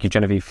 So thank you,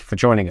 Genevieve, for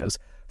joining us.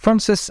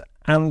 Francis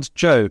and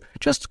Joe,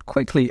 just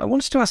quickly, I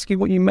wanted to ask you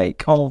what you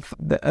make of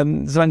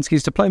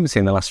Zelensky's diplomacy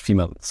in the last few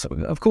months.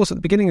 Of course, at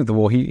the beginning of the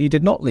war, he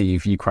did not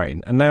leave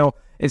Ukraine. And now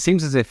it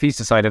seems as if he's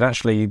decided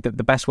actually that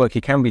the best work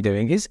he can be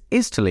doing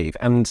is to leave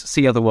and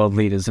see other world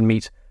leaders and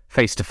meet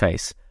face to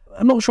face.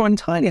 I'm not sure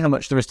entirely how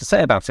much there is to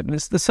say about it,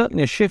 but there's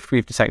certainly a shift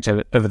we've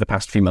detected over the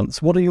past few months.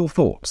 What are your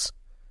thoughts?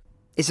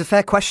 It's a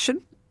fair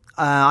question.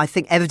 I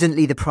think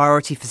evidently the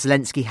priority for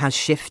Zelensky has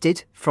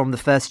shifted from the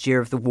first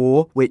year of the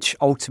war, which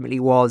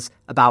ultimately was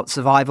about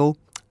survival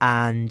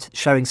and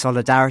showing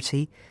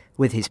solidarity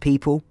with his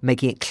people,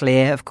 making it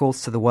clear, of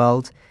course, to the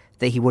world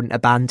that he wouldn't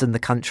abandon the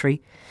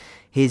country.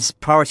 His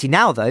priority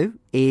now, though,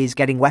 is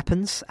getting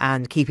weapons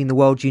and keeping the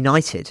world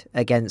united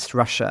against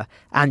Russia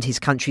and his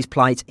country's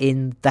plight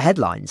in the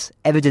headlines.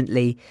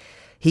 Evidently,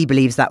 he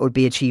believes that would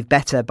be achieved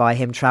better by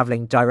him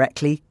travelling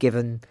directly,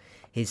 given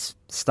his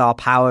star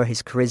power,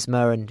 his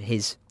charisma and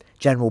his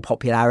general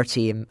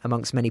popularity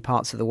amongst many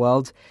parts of the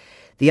world.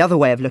 The other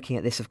way of looking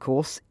at this, of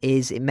course,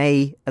 is it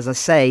may, as I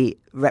say,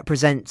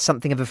 represent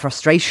something of a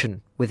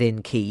frustration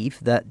within Kyiv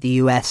that the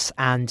US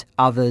and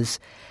others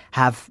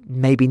have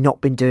maybe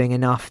not been doing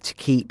enough to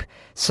keep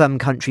some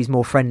countries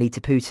more friendly to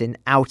Putin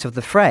out of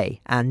the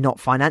fray and not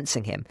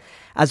financing him.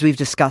 As we've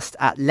discussed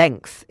at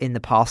length in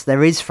the past,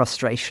 there is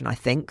frustration, I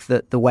think,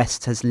 that the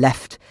West has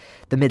left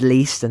the Middle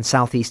East and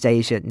Southeast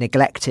Asia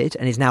neglected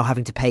and is now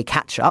having to pay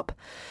catch-up.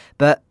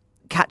 But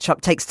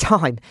catch-up takes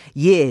time,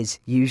 years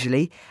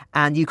usually,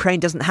 and Ukraine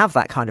doesn't have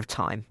that kind of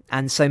time.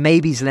 And so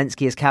maybe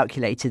Zelensky has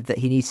calculated that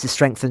he needs to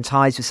strengthen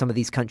ties with some of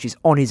these countries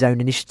on his own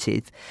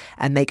initiative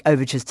and make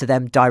overtures to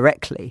them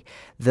directly,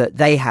 that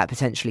they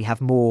potentially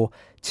have more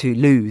to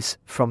lose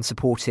from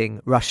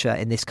supporting Russia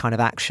in this kind of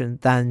action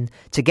than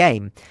to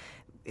gain.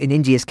 In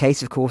India's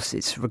case, of course,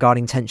 it's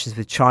regarding tensions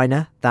with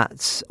China.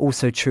 That's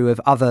also true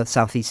of other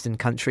southeastern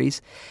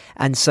countries.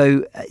 And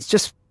so it's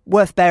just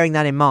worth bearing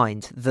that in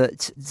mind,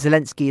 that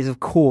Zelensky is,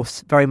 of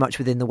course, very much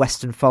within the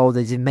Western fold.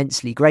 He's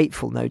immensely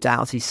grateful, no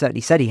doubt. He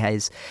certainly said he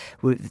has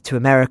to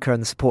America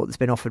and the support that's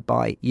been offered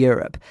by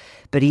Europe.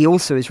 But he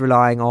also is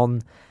relying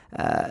on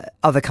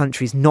other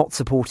countries not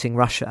supporting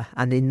Russia.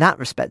 And in that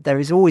respect, there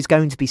is always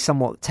going to be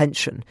somewhat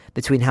tension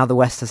between how the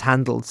West has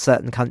handled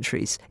certain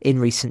countries in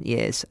recent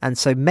years. And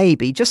so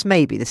maybe, just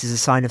maybe, this is a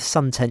sign of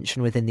some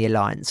tension within the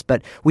alliance.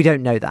 But we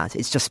don't know that.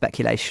 It's just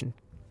speculation.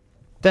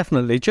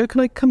 Definitely. Joe,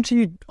 can I come to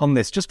you on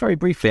this just very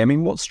briefly? I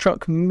mean, what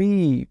struck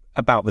me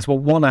about this, well,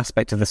 one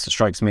aspect of this that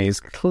strikes me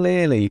is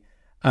clearly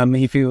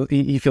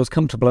he feels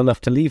comfortable enough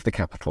to leave the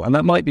capital. And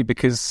that might be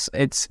because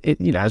as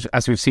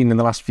we've seen in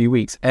the last few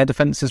weeks, air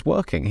defence is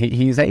working.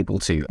 He is able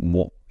to.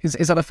 Is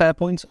that a fair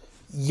point?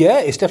 Yeah,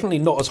 it's definitely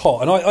not as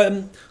hot. And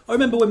I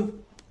remember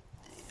when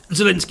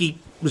Zelensky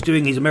was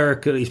doing his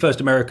first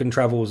American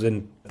travels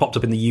and popped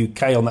up in the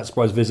UK on that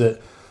surprise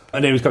visit,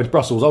 and then he was coming to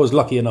Brussels. I was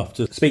lucky enough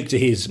to speak to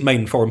his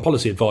main foreign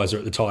policy advisor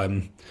at the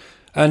time.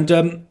 And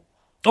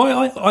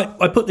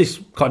I put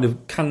this kind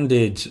of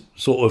candid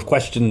sort of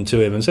question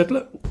to him and said,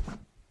 look,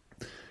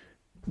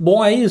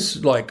 why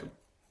is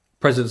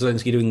President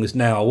Zelensky doing this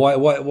now?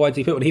 Why did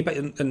he feel?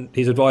 And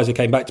his advisor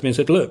came back to me and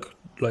said, look,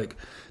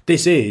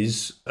 this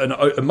is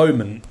a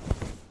moment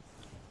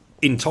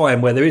in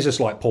time where there is a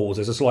slight pause,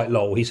 there's a slight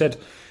lull. He said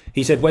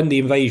when the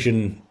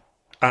invasion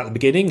at the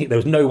beginning, there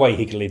was no way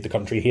he could leave the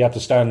country. He had to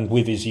stand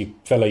with his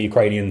fellow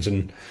Ukrainians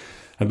and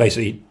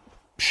basically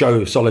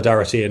show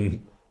solidarity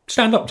and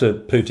stand up to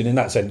Putin in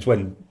that sense,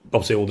 when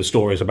obviously all the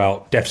stories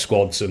about death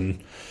squads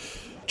and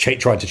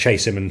tried to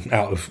chase him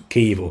out of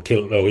Kyiv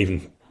or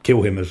even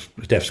kill him, as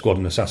a death squad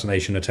and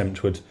assassination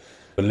attempt would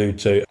allude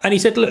to. And he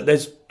said, look,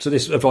 so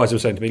this advisor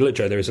was saying to me, look,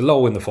 Joe, there is a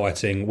lull in the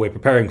fighting. We're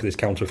preparing for this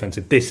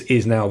counteroffensive. This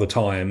is now the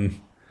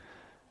time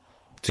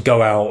to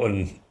go out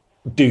and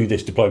do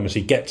this diplomacy,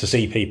 get to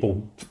see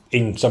people,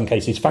 in some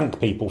cases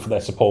thank people for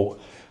their support.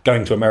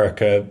 Going to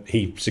America,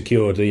 he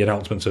secured the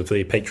announcements of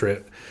the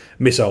Patriot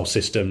missile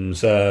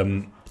systems.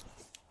 Going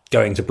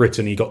to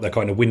Britain, he got their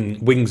kind of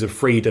wings of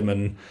freedom,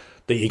 and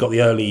he got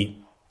the early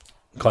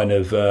kind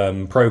of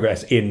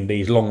progress in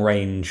these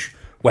long-range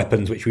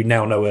weapons, which we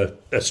now know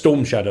are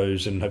Storm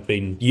Shadows and have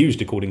been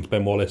used, according to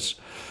Ben Wallace,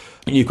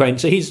 in Ukraine.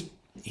 So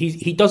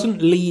he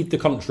doesn't leave the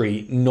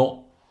country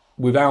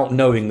without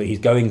knowing that he's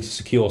going to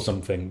secure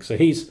something. So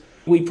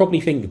we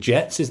probably think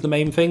jets is the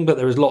main thing, but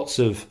there's lots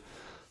of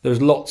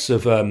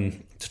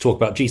to talk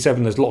about.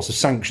 G7, there's lots of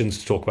sanctions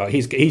to talk about.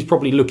 He's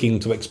probably looking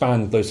to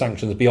expand those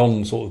sanctions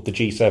beyond sort of the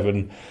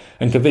G7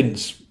 and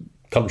convince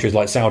countries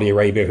like Saudi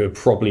Arabia, who have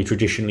probably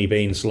traditionally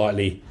been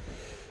slightly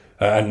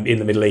and in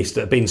the Middle East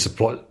that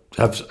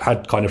have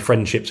had kind of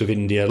friendships with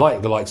India,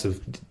 like the likes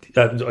of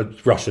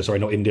Russia. Sorry,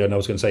 not India. And I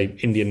was going to say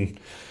Indian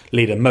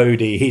leader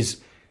Modi. He's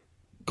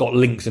got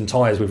links and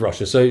ties with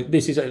Russia. So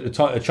this is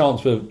a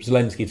chance for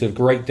Zelensky to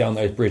break down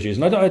those bridges.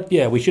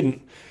 And we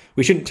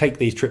shouldn't take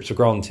these trips for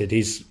granted.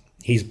 He's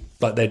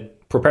like, they're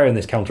preparing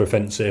this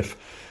counteroffensive.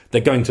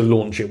 They're going to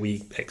launch it,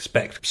 we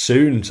expect,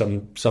 soon.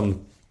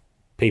 Some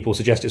people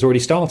suggest it's already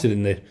started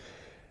in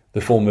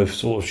the form of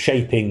sort of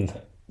shaping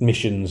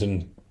missions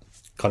and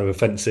kind of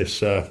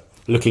offensives,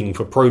 looking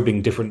for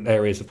probing different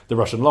areas of the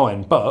Russian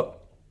line. But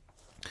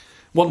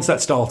once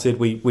that's started,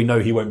 we know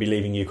he won't be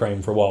leaving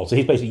Ukraine for a while. So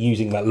he's basically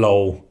using that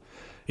lull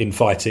in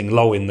fighting,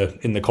 lull in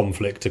the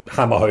conflict, to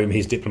hammer home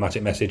his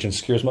diplomatic message and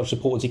secure as much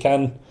support as he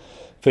can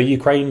for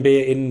Ukraine, be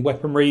it in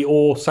weaponry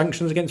or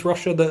sanctions against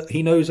Russia that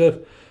he knows are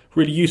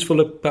really useful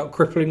about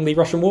crippling the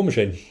Russian war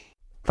machine.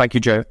 Thank you,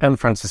 Joe and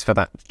Francis, for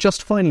that.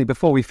 Just finally,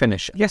 before we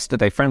finish,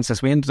 yesterday,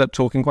 Francis, we ended up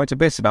talking quite a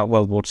bit about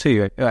World War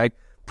II. I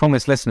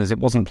promised listeners it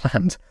wasn't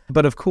planned.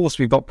 But of course,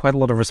 we've got quite a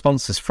lot of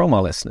responses from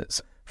our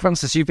listeners.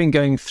 Francis, you've been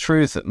going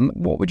through them.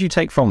 What would you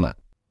take from that?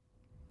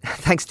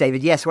 Thanks,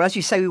 David. Yes, well, as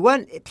you say, we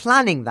weren't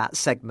planning that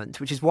segment,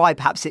 which is why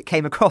perhaps it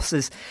came across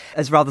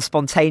as rather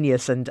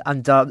spontaneous and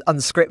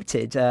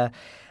unscripted.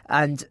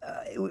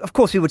 Of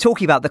course, we were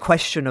talking about the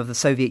question of the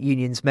Soviet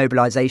Union's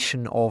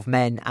mobilisation of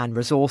men and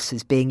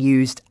resources being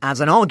used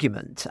as an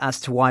argument as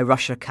to why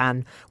Russia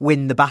can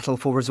win the battle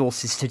for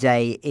resources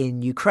today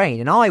in Ukraine.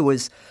 And I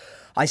was,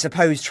 I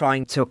suppose,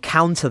 trying to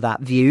counter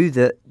that view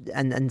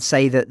and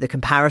say that the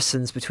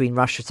comparisons between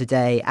Russia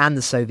today and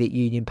the Soviet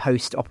Union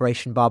post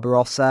Operation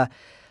Barbarossa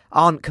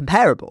aren't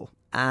comparable,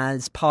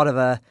 as part of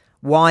a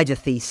wider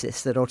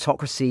thesis that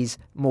autocracies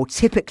more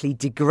typically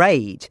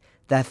degrade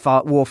their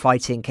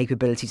war-fighting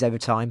capabilities over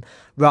time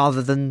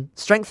rather than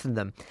strengthen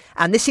them.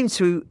 And this seems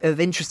to have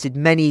interested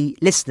many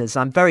listeners.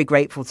 I'm very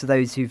grateful to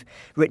those who've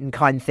written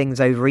kind things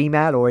over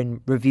email or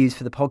in reviews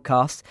for the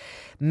podcast.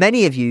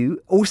 Many of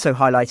you also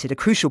highlighted a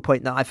crucial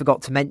point that I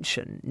forgot to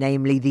mention,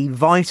 namely the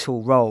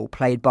vital role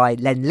played by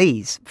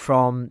Lend-Lease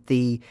from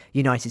the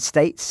United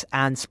States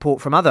and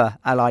support from other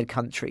allied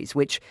countries,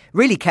 which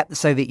really kept the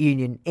Soviet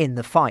Union in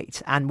the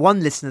fight. And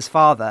one listener's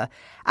father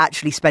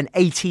actually spent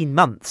 18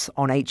 months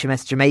on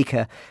HMS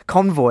Jamaica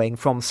convoying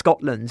from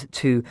Scotland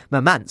to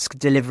Murmansk,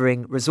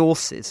 delivering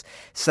resources.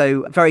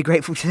 So very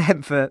grateful to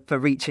them for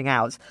reaching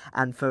out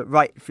and for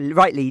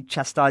rightly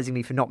chastising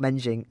me for not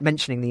mentioning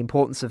the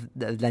importance of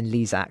the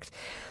Lend-Lease Act.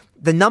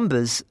 The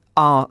numbers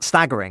are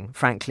staggering,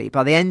 frankly.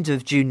 By the end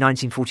of June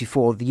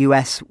 1944, the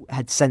US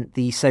had sent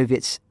the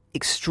Soviets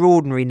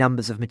extraordinary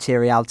numbers of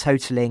material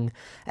totaling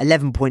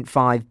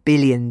 $11.5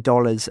 billion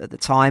at the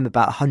time,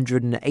 about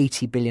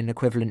 180 billion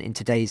equivalent in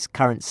today's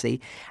currency.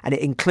 And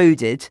it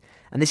included,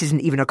 and this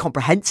isn't even a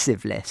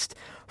comprehensive list,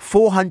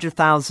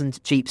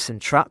 400,000 jeeps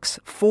and trucks,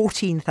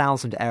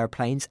 14,000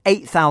 aeroplanes,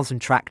 8,000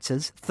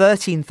 tractors,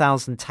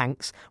 13,000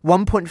 tanks,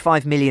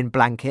 1.5 million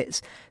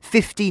blankets,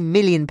 15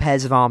 million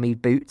pairs of army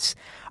boots,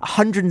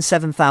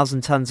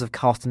 107,000 tons of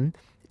cotton,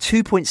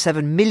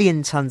 2.7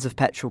 million tons of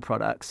petrol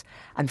products,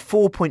 and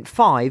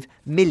 4.5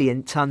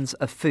 million tons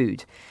of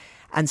food.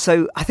 And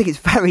so I think it's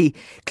very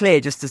clear,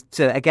 just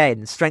to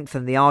again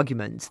strengthen the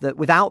argument, that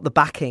without the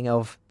backing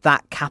of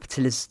that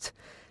capitalist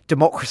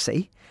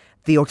democracy,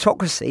 the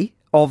autocracy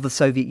of the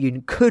Soviet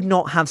Union could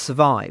not have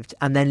survived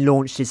and then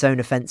launched its own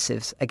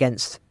offensives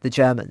against the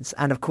Germans.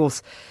 And of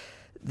course,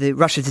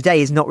 Russia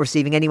today is not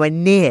receiving anywhere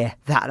near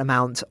that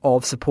amount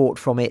of support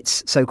from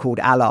its so-called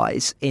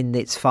allies in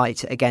its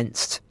fight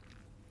against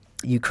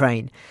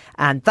Ukraine.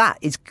 And that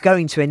is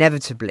going to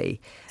inevitably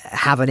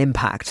have an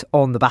impact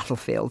on the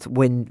battlefield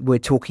when we're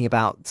talking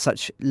about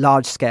such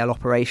large-scale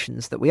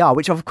operations that we are,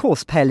 which of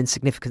course pale in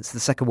significance to the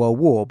Second World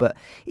War, but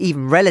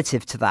even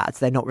relative to that,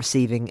 they're not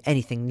receiving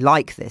anything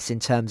like this in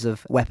terms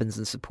of weapons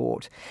and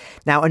support.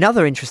 Now,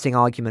 another interesting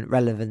argument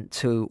relevant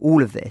to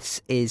all of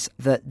this is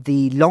that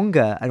the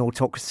longer an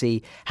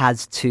autocracy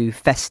has to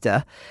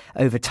fester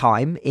over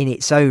time in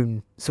its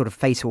own sort of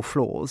fatal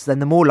flaws, then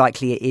the more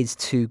likely it is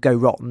to go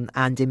rotten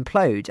and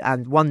implode.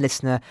 And one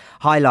listener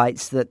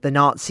highlights that the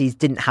Nazis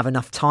didn't have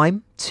enough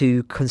time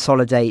to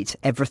consolidate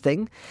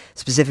everything,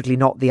 specifically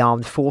not the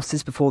armed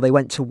forces before they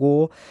went to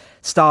war.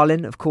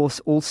 Stalin, of course,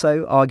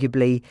 also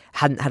arguably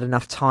hadn't had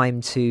enough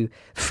time to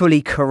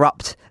fully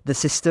corrupt the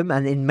system,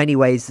 and in many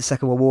ways the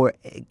Second World War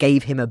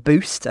gave him a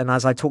boost. And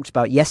as I talked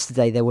about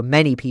yesterday, there were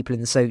many people in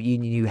the Soviet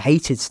Union who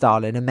hated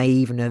Stalin and may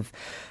even have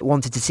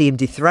wanted to see him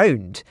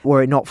dethroned,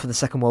 were it not for the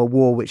Second World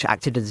War, which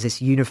acted as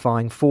this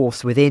unifying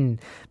force within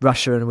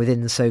Russia and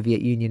within the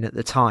Soviet Union at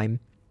the time.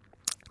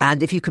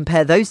 And if you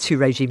compare those two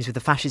regimes with the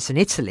fascists in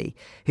Italy,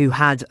 who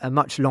had a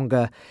much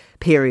longer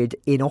period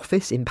in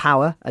office, in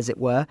power, as it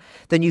were,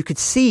 then you could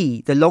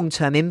see the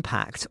long-term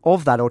impact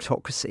of that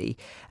autocracy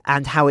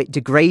and how it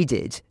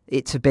degraded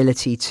its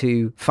ability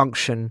to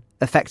function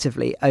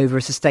effectively over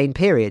a sustained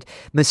period.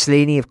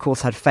 Mussolini, of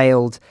course, had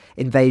failed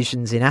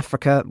invasions in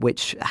Africa,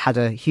 which had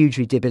a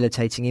hugely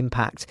debilitating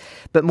impact.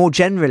 But more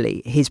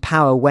generally, his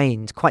power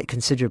waned quite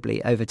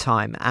considerably over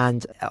time.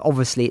 And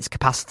obviously, its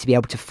capacity to be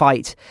able to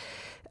fight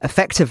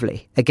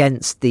effectively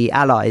against the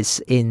Allies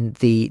in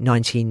the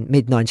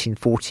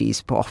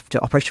mid-1940s after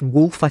Operation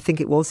Wolf, I think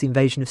it was, the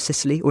invasion of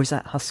Sicily, or is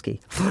that Husky?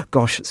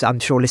 Gosh, I'm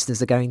sure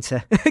listeners are going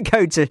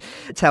to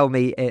tell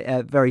me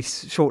very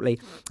shortly.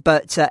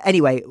 But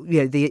anyway,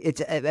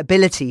 the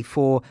ability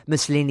for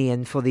Mussolini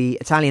and for the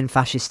Italian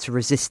fascists to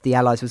resist the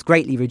Allies was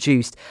greatly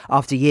reduced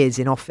after years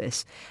in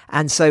office.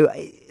 And so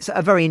it's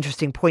a very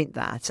interesting point,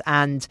 that.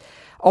 And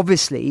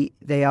obviously,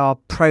 they are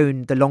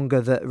prone, the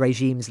longer that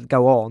regimes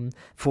go on,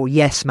 for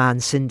yes man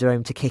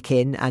syndrome to kick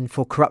in and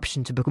for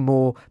corruption to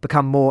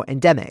become more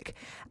endemic.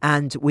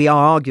 And we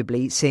are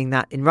arguably seeing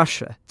that in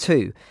Russia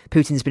too.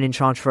 Putin's been in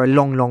charge for a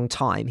long, long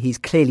time. He's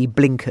clearly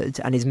blinkered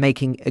and is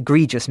making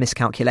egregious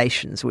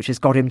miscalculations, which has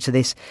got him to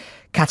this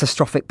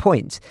catastrophic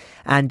point.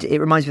 And it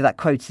reminds me of that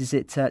quote, is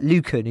it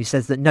Lucan, who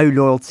says that no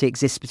loyalty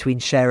exists between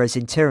sharers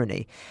in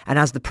tyranny. And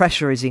as the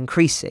pressure is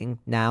increasing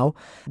now,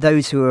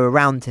 those who are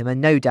around him are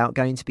no doubt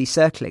going to be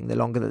circling the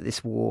longer that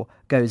this war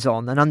goes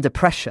on. And under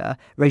pressure,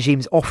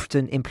 regimes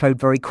often implode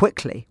very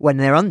quickly when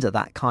they're under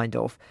that kind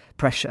of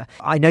pressure.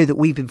 I know that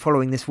we've been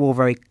following this war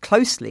very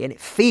closely, and it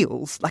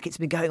feels like it's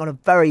been going on a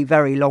very,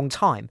 very long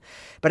time.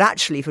 But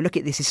actually, if we look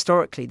at this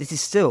historically, this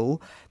is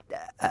still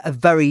a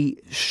very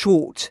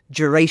short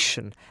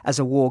duration as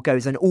a war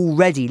goes, and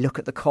already look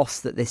at the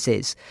cost that this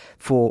is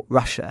for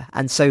Russia.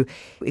 And so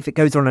if it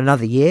goes on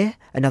another year,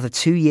 another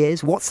 2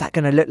 years, what's that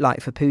going to look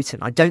like for Putin?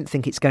 I don't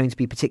think it's going to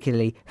be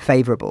particularly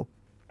favourable.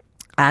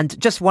 And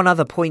just one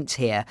other point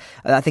here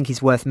I think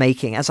is worth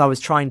making. As I was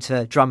trying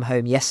to drum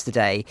home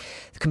yesterday,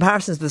 the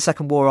comparisons with the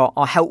Second War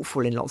are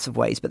helpful in lots of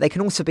ways, but they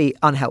can also be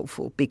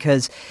unhelpful,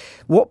 because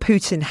what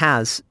Putin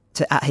has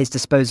at his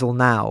disposal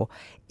now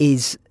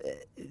is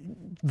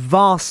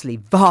vastly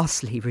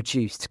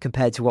reduced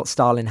compared to what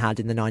Stalin had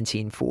in the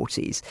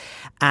 1940s.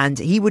 And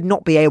he would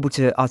not be able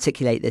to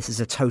articulate this as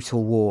a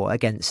total war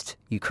against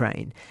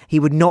Ukraine. He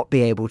would not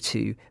be able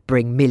to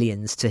bring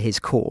millions to his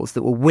cause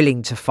that were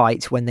willing to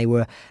fight when they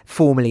were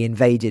formally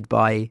invaded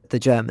by the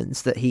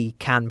Germans, that he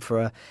can for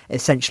a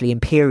essentially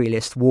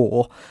imperialist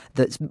war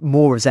that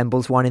more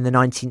resembles one in the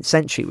 19th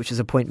century, which is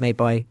a point made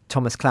by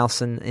Thomas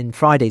Clausen in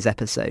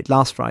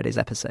last Friday's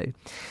episode.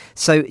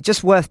 So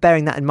just worth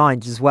bearing that in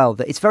mind as well,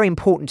 that it's very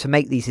important to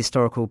make these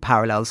historical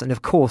parallels. And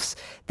of course,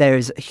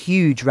 there's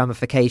huge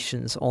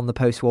ramifications on the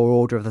post-war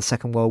order of the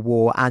Second World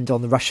War and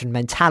on the Russian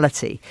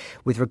mentality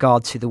with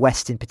regard to the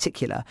West in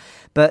particular.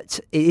 But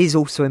it is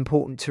also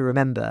important to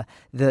remember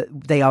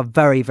that they are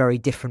very, very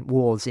different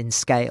wars in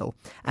scale.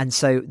 And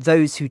so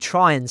those who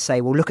try and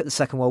say, well, look at the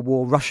Second World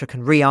War, Russia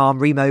can rearm,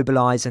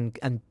 remobilise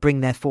and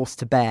bring their force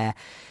to bear,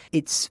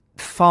 it's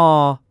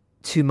far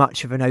too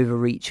much of an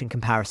overreach in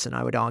comparison,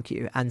 I would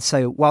argue. And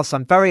so whilst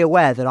I'm very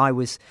aware that I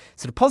was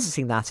sort of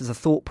positing that as a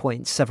thought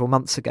point several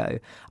months ago,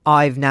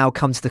 I've now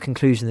come to the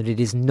conclusion that it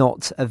is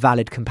not a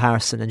valid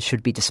comparison and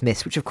should be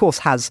dismissed, which of course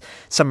has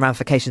some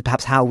ramifications,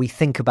 perhaps how we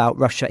think about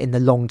Russia in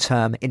the long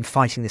term in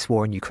fighting this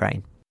war in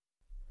Ukraine.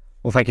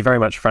 Well, thank you very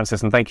much,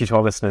 Francis, and thank you to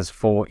our listeners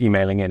for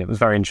emailing in. It was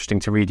very interesting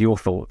to read your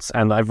thoughts.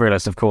 And I've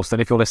realised, of course, that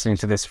if you're listening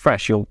to this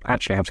fresh, you'll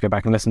actually have to go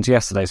back and listen to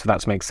yesterday's for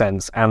that to make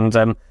sense. And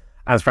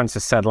as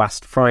Francis said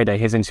last Friday,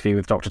 his interview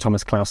with Dr.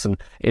 Thomas Clausen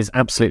is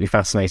absolutely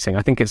fascinating.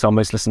 I think it's our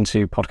most listened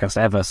to podcast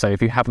ever. So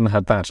if you haven't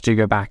heard that, do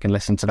go back and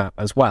listen to that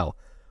as well.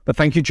 But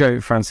thank you,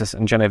 Joe, Francis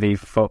and Genevieve,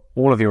 for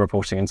all of your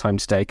reporting and time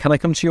today. Can I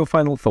come to your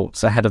final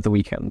thoughts ahead of the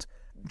weekend?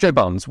 Joe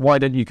Barnes, why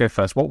don't you go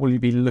first? What will you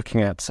be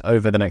looking at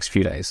over the next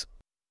few days?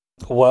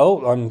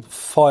 Well, I'm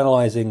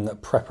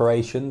finalising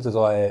preparations as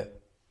I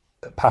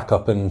pack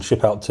up and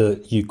ship out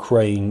to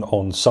Ukraine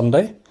on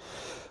Sunday.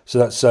 So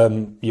that's,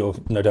 you'll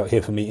no doubt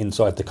hear from me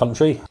inside the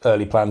country.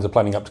 Early plans are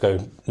planning up to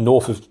go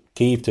north of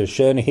Kyiv to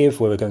Chernihiv,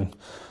 where we're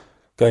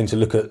going to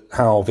look at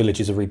how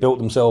villages have rebuilt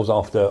themselves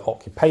after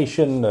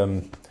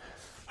occupation.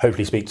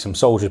 Hopefully speak to some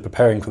soldiers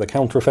preparing for the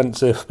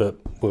counteroffensive, but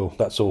well,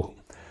 that's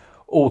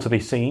all to be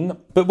seen.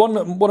 But one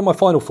of my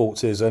final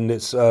thoughts is, and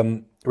it's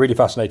really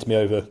fascinated me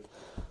over,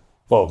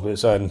 well,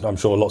 it's, I'm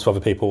sure lots of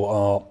other people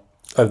are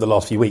over the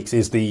last few weeks,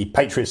 is the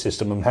Patriot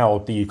system and how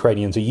the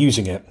Ukrainians are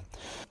using it.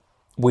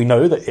 We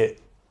know that it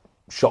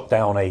shot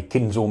down a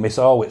Kinzhal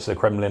missile, which the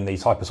Kremlin,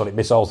 these hypersonic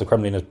missiles, the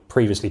Kremlin has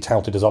previously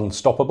touted as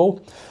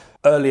unstoppable.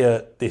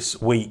 Earlier this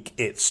week,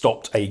 it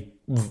stopped a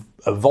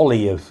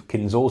volley of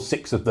Kinzhal,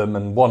 6 of them,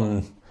 and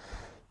 1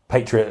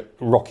 Patriot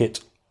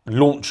rocket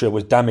launcher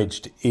was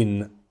damaged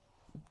in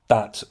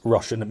that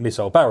Russian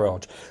missile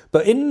barrage.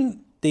 But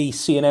in the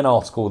CNN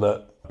article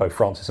that both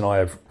Francis and I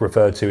have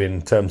referred to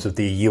in terms of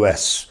the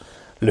US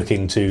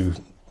looking to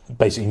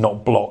basically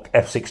not block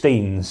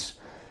F-16s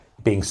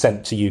being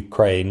sent to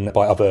Ukraine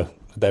by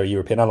their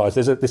European allies.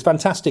 There's this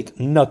fantastic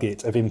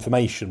nugget of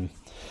information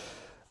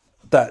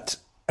that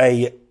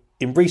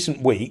in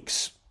recent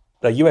weeks,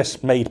 the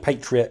US-made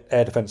Patriot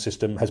air defence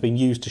system has been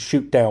used to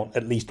shoot down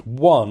at least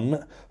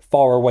one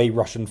faraway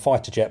Russian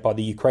fighter jet by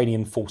the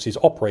Ukrainian forces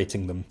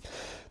operating them.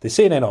 The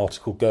CNN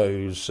article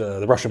goes,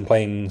 the Russian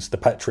planes the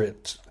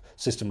Patriot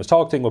system was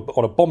targeting were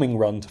on a bombing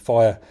run to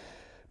fire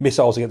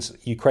missiles against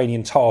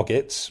Ukrainian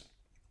targets.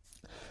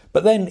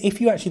 But then, if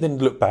you actually then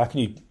look back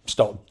and you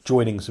start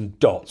joining some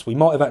dots, we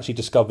might have actually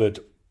discovered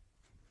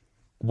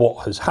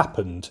what has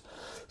happened.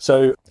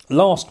 So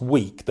last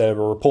week, there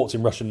were reports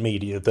in Russian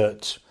media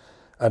that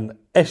an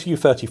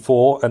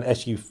Su-34 and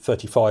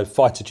Su-35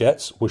 fighter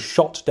jets were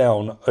shot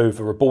down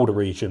over a border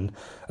region,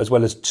 as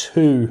well as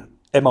two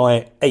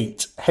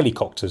Mi-8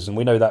 helicopters. And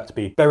we know that to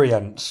be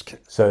Bryansk,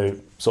 so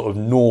sort of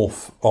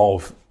north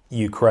of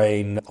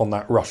Ukraine on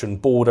that Russian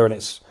border. And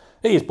it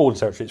is border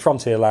territory, it's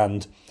frontier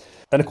land.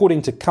 And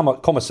according to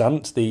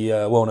Kommersant, the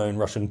well-known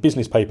Russian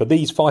business paper,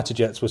 these fighter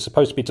jets were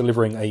supposed to be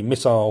delivering a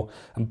missile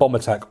and bomb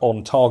attack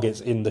on targets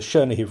in the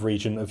Chernihiv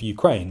region of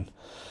Ukraine.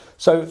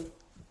 So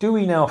do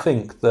we now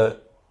think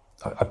that,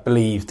 I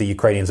believe the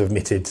Ukrainians have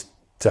admitted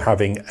to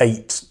having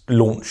 8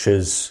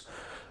 launchers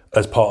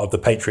as part of the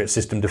Patriot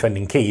system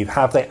defending Kyiv,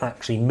 have they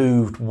actually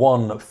moved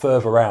one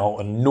further out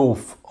and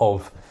north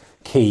of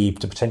Kyiv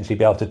to potentially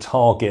be able to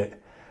target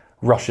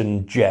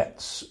Russian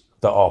jets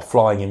that are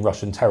flying in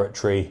Russian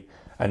territory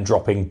and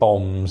dropping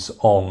bombs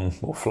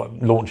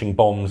launching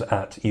bombs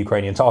at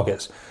Ukrainian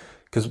targets?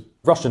 Because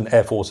Russian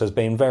Air Force has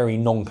been very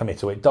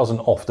non-committal. It doesn't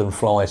often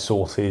fly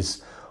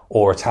sorties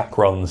or attack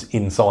runs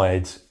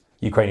inside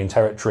Ukrainian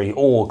territory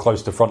or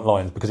close to front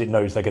lines because it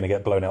knows they're going to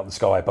get blown out of the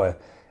sky by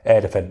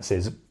air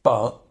defences.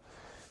 But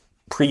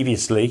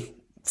previously,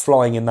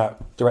 flying in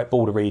that direct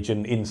border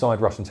region inside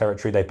Russian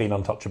territory, they've been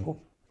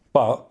untouchable.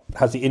 But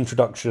has the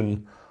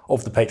introduction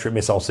of the Patriot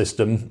missile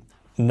system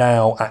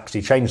now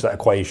actually changed that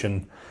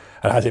equation?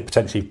 And has it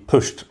potentially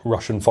pushed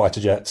Russian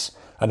fighter jets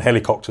and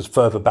helicopters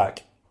further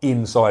back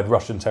inside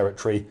Russian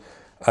territory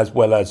as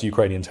well as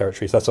Ukrainian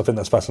territory? So I think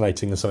that's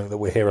fascinating and something that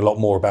we'll hear a lot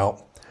more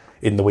about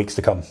in the weeks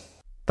to come.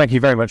 Thank you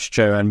very much,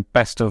 Joe, and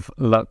best of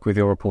luck with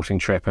your reporting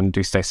trip, and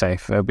do stay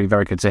safe. It'll be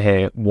very good to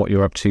hear what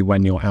you're up to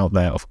when you're out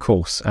there, of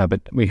course,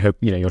 but we hope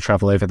your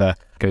travel over there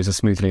goes as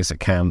smoothly as it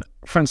can.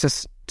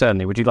 Francis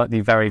Durnley, would you like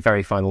the very,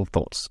 very final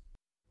thoughts?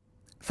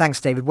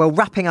 Thanks, David. Well,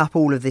 wrapping up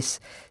all of this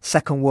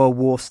Second World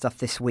War stuff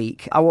this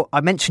week,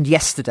 I mentioned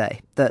yesterday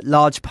that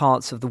large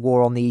parts of the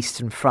war on the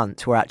Eastern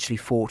Front were actually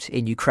fought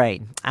in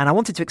Ukraine. And I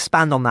wanted to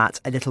expand on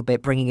that a little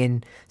bit, bringing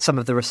in some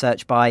of the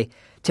research by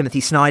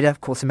Timothy Snyder,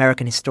 of course,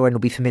 American historian, will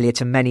be familiar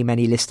to many,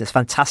 many listeners.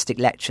 Fantastic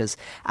lectures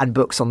and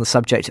books on the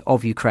subject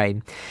of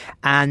Ukraine.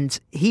 And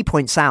he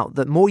points out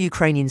that more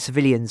Ukrainian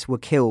civilians were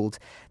killed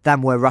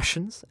than were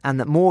Russians, and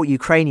that more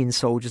Ukrainian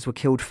soldiers were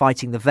killed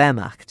fighting the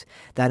Wehrmacht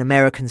than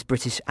Americans,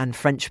 British and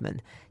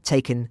Frenchmen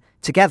taken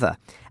together.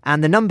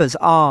 And the numbers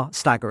are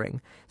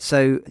staggering.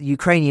 So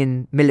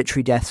Ukrainian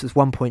military deaths was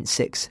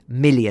 1.6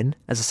 million,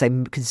 as I say,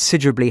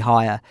 considerably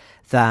higher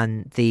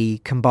than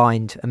the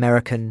combined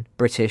American,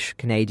 British,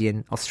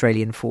 Canadian,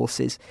 Australian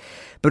forces.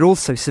 But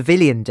also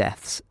civilian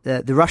deaths.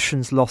 The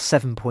Russians lost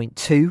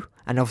 7.2,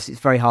 and obviously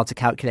it's very hard to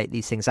calculate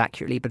these things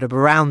accurately, but of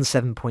around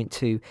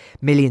 7.2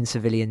 million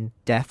civilian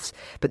deaths.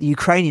 But the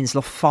Ukrainians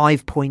lost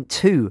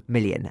 5.2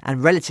 million,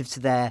 and relative to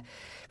their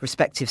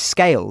respective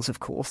scales, of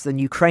course, then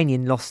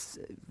Ukrainian lost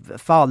a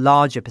far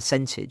larger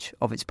percentage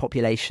of its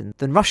population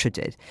than Russia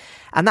did.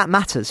 And that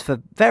matters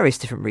for various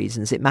different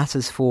reasons. It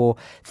matters for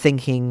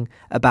thinking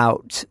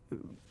about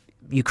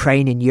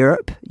Ukraine in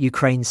Europe,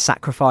 Ukraine's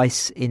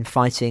sacrifice in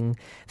fighting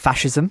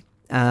fascism.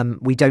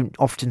 We don't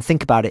often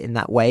think about it in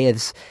that way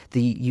as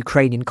the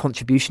Ukrainian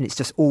contribution. It's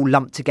just all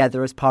lumped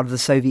together as part of the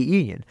Soviet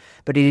Union.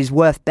 But it is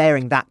worth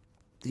bearing that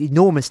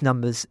enormous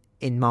numbers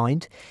in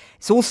mind.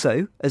 It's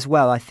also, as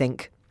well, I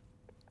think,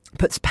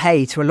 puts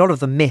pay to a lot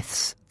of the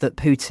myths that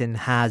Putin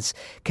has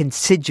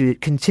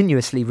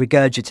continuously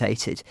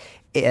regurgitated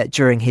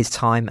during his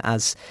time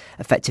as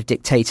effective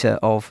dictator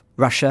of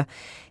Russia.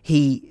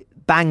 He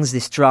bangs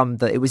this drum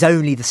that it was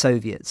only the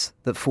Soviets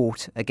that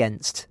fought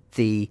against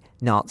the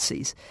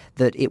Nazis,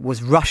 that it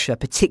was Russia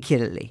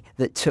particularly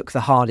that took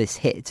the hardest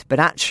hit. But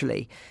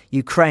actually,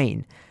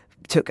 Ukraine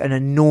took an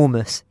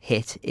enormous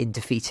hit in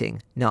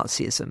defeating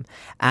Nazism.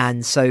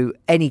 And so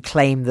any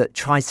claim that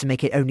tries to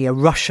make it only a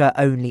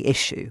Russia-only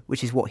issue,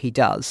 which is what he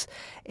does,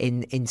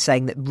 in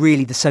saying that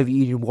really the Soviet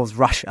Union was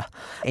Russia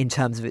in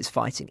terms of its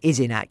fighting, is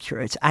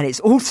inaccurate. And it's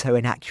also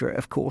inaccurate,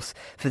 of course,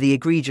 for the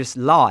egregious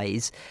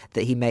lies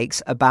that he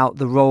makes about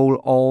the role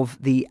of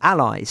the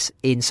Allies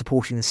in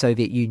supporting the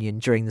Soviet Union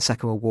during the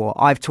Second World War.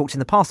 I've talked in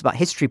the past about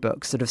history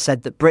books that have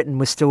said that Britain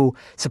was still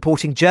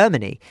supporting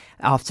Germany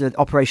after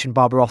Operation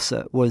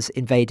Barbarossa was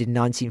invaded in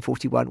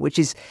 1941, which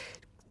is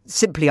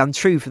simply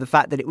untrue for the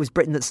fact that it was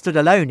Britain that stood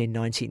alone in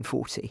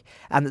 1940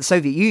 and that the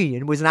Soviet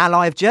Union was an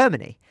ally of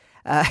Germany.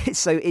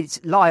 So it's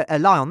a lie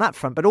on that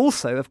front, but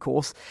also, of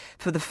course,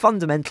 for the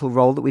fundamental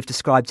role that we've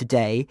described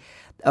today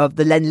of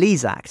the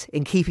Lend-Lease Act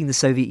in keeping the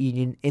Soviet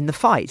Union in the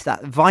fight,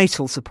 that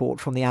vital support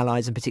from the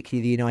Allies and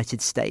particularly the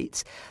United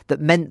States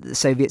that meant that the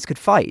Soviets could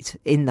fight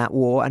in that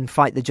war and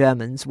fight the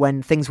Germans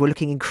when things were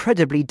looking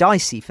incredibly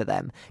dicey for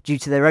them due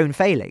to their own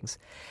failings.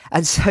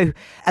 And so,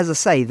 as I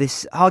say,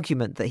 this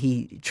argument that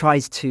he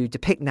tries to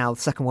depict now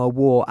the Second World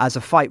War as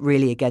a fight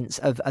really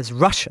as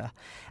Russia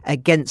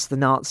against the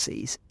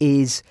Nazis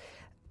is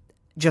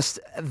just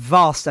a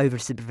vast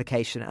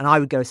oversimplification, and I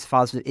would go as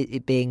far as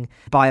it being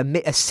by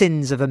a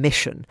sins of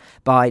omission,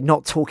 by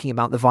not talking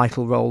about the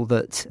vital role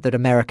that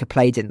America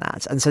played in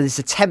that. And so this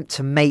attempt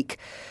to make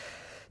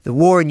the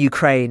war in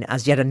Ukraine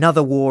as yet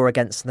another war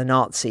against the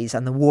Nazis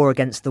and the war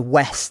against the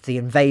West, the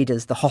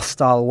invaders, the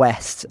hostile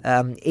West,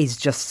 is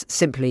just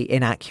simply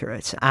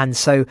inaccurate. And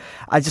so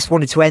I just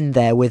wanted to end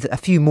there with a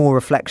few more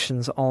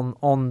reflections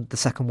on the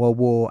Second World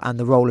War and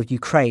the role of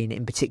Ukraine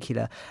in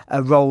particular,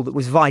 a role that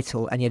was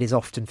vital and yet is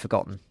often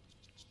forgotten.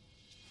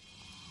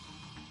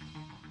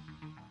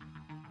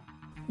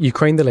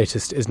 Ukraine the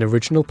Latest is an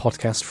original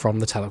podcast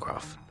from The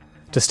Telegraph.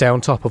 To stay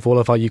on top of all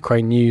of our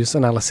Ukraine news,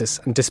 analysis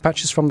and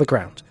dispatches from the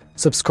ground,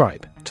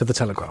 subscribe to The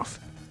Telegraph.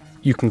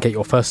 You can get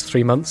your first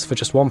 3 months for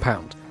just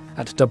 £1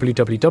 at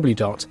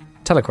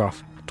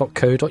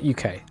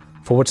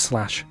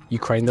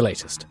www.telegraph.co.uk/Ukraine the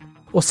Latest.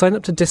 Or sign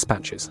up to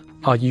Dispatches,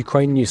 our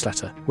Ukraine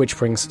newsletter, which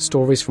brings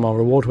stories from our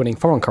award-winning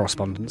foreign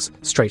correspondents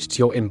straight to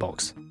your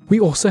inbox. We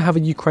also have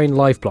a Ukraine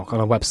live blog on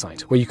our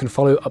website where you can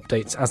follow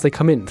updates as they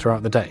come in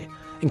throughout the day,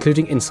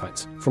 including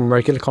insights from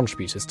regular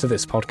contributors to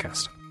this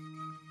podcast.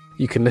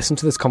 You can listen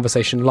to this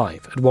conversation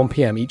live at 1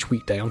 p.m. each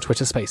weekday on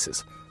Twitter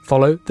Spaces.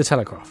 Follow The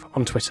Telegraph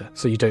on Twitter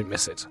so you don't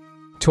miss it.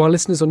 To our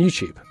listeners on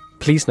YouTube,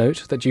 please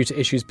note that due to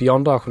issues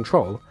beyond our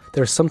control,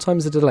 there is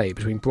sometimes a delay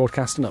between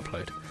broadcast and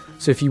upload,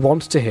 so if you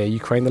want to hear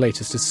Ukraine the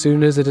Latest as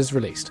soon as it is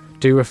released,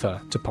 do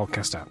refer to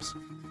podcast apps.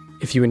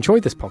 If you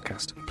enjoyed this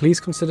podcast, please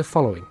consider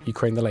following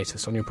Ukraine the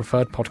Latest on your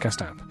preferred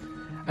podcast app.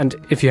 And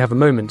if you have a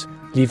moment,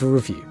 leave a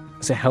review,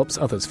 as it helps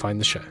others find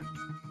the show.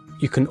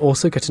 You can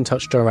also get in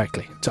touch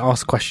directly to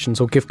ask questions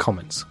or give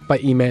comments by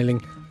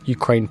emailing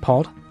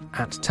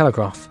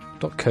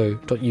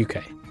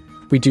ukrainepod@telegraph.co.uk.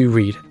 We do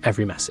read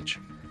every message.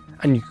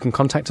 And you can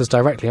contact us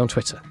directly on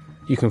Twitter.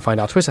 You can find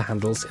our Twitter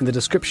handles in the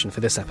description for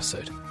this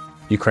episode.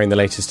 Ukraine the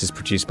Latest is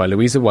produced by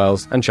Louisa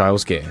Wells and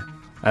Giles Gear.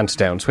 And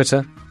today on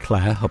Twitter,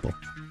 Claire Hubble.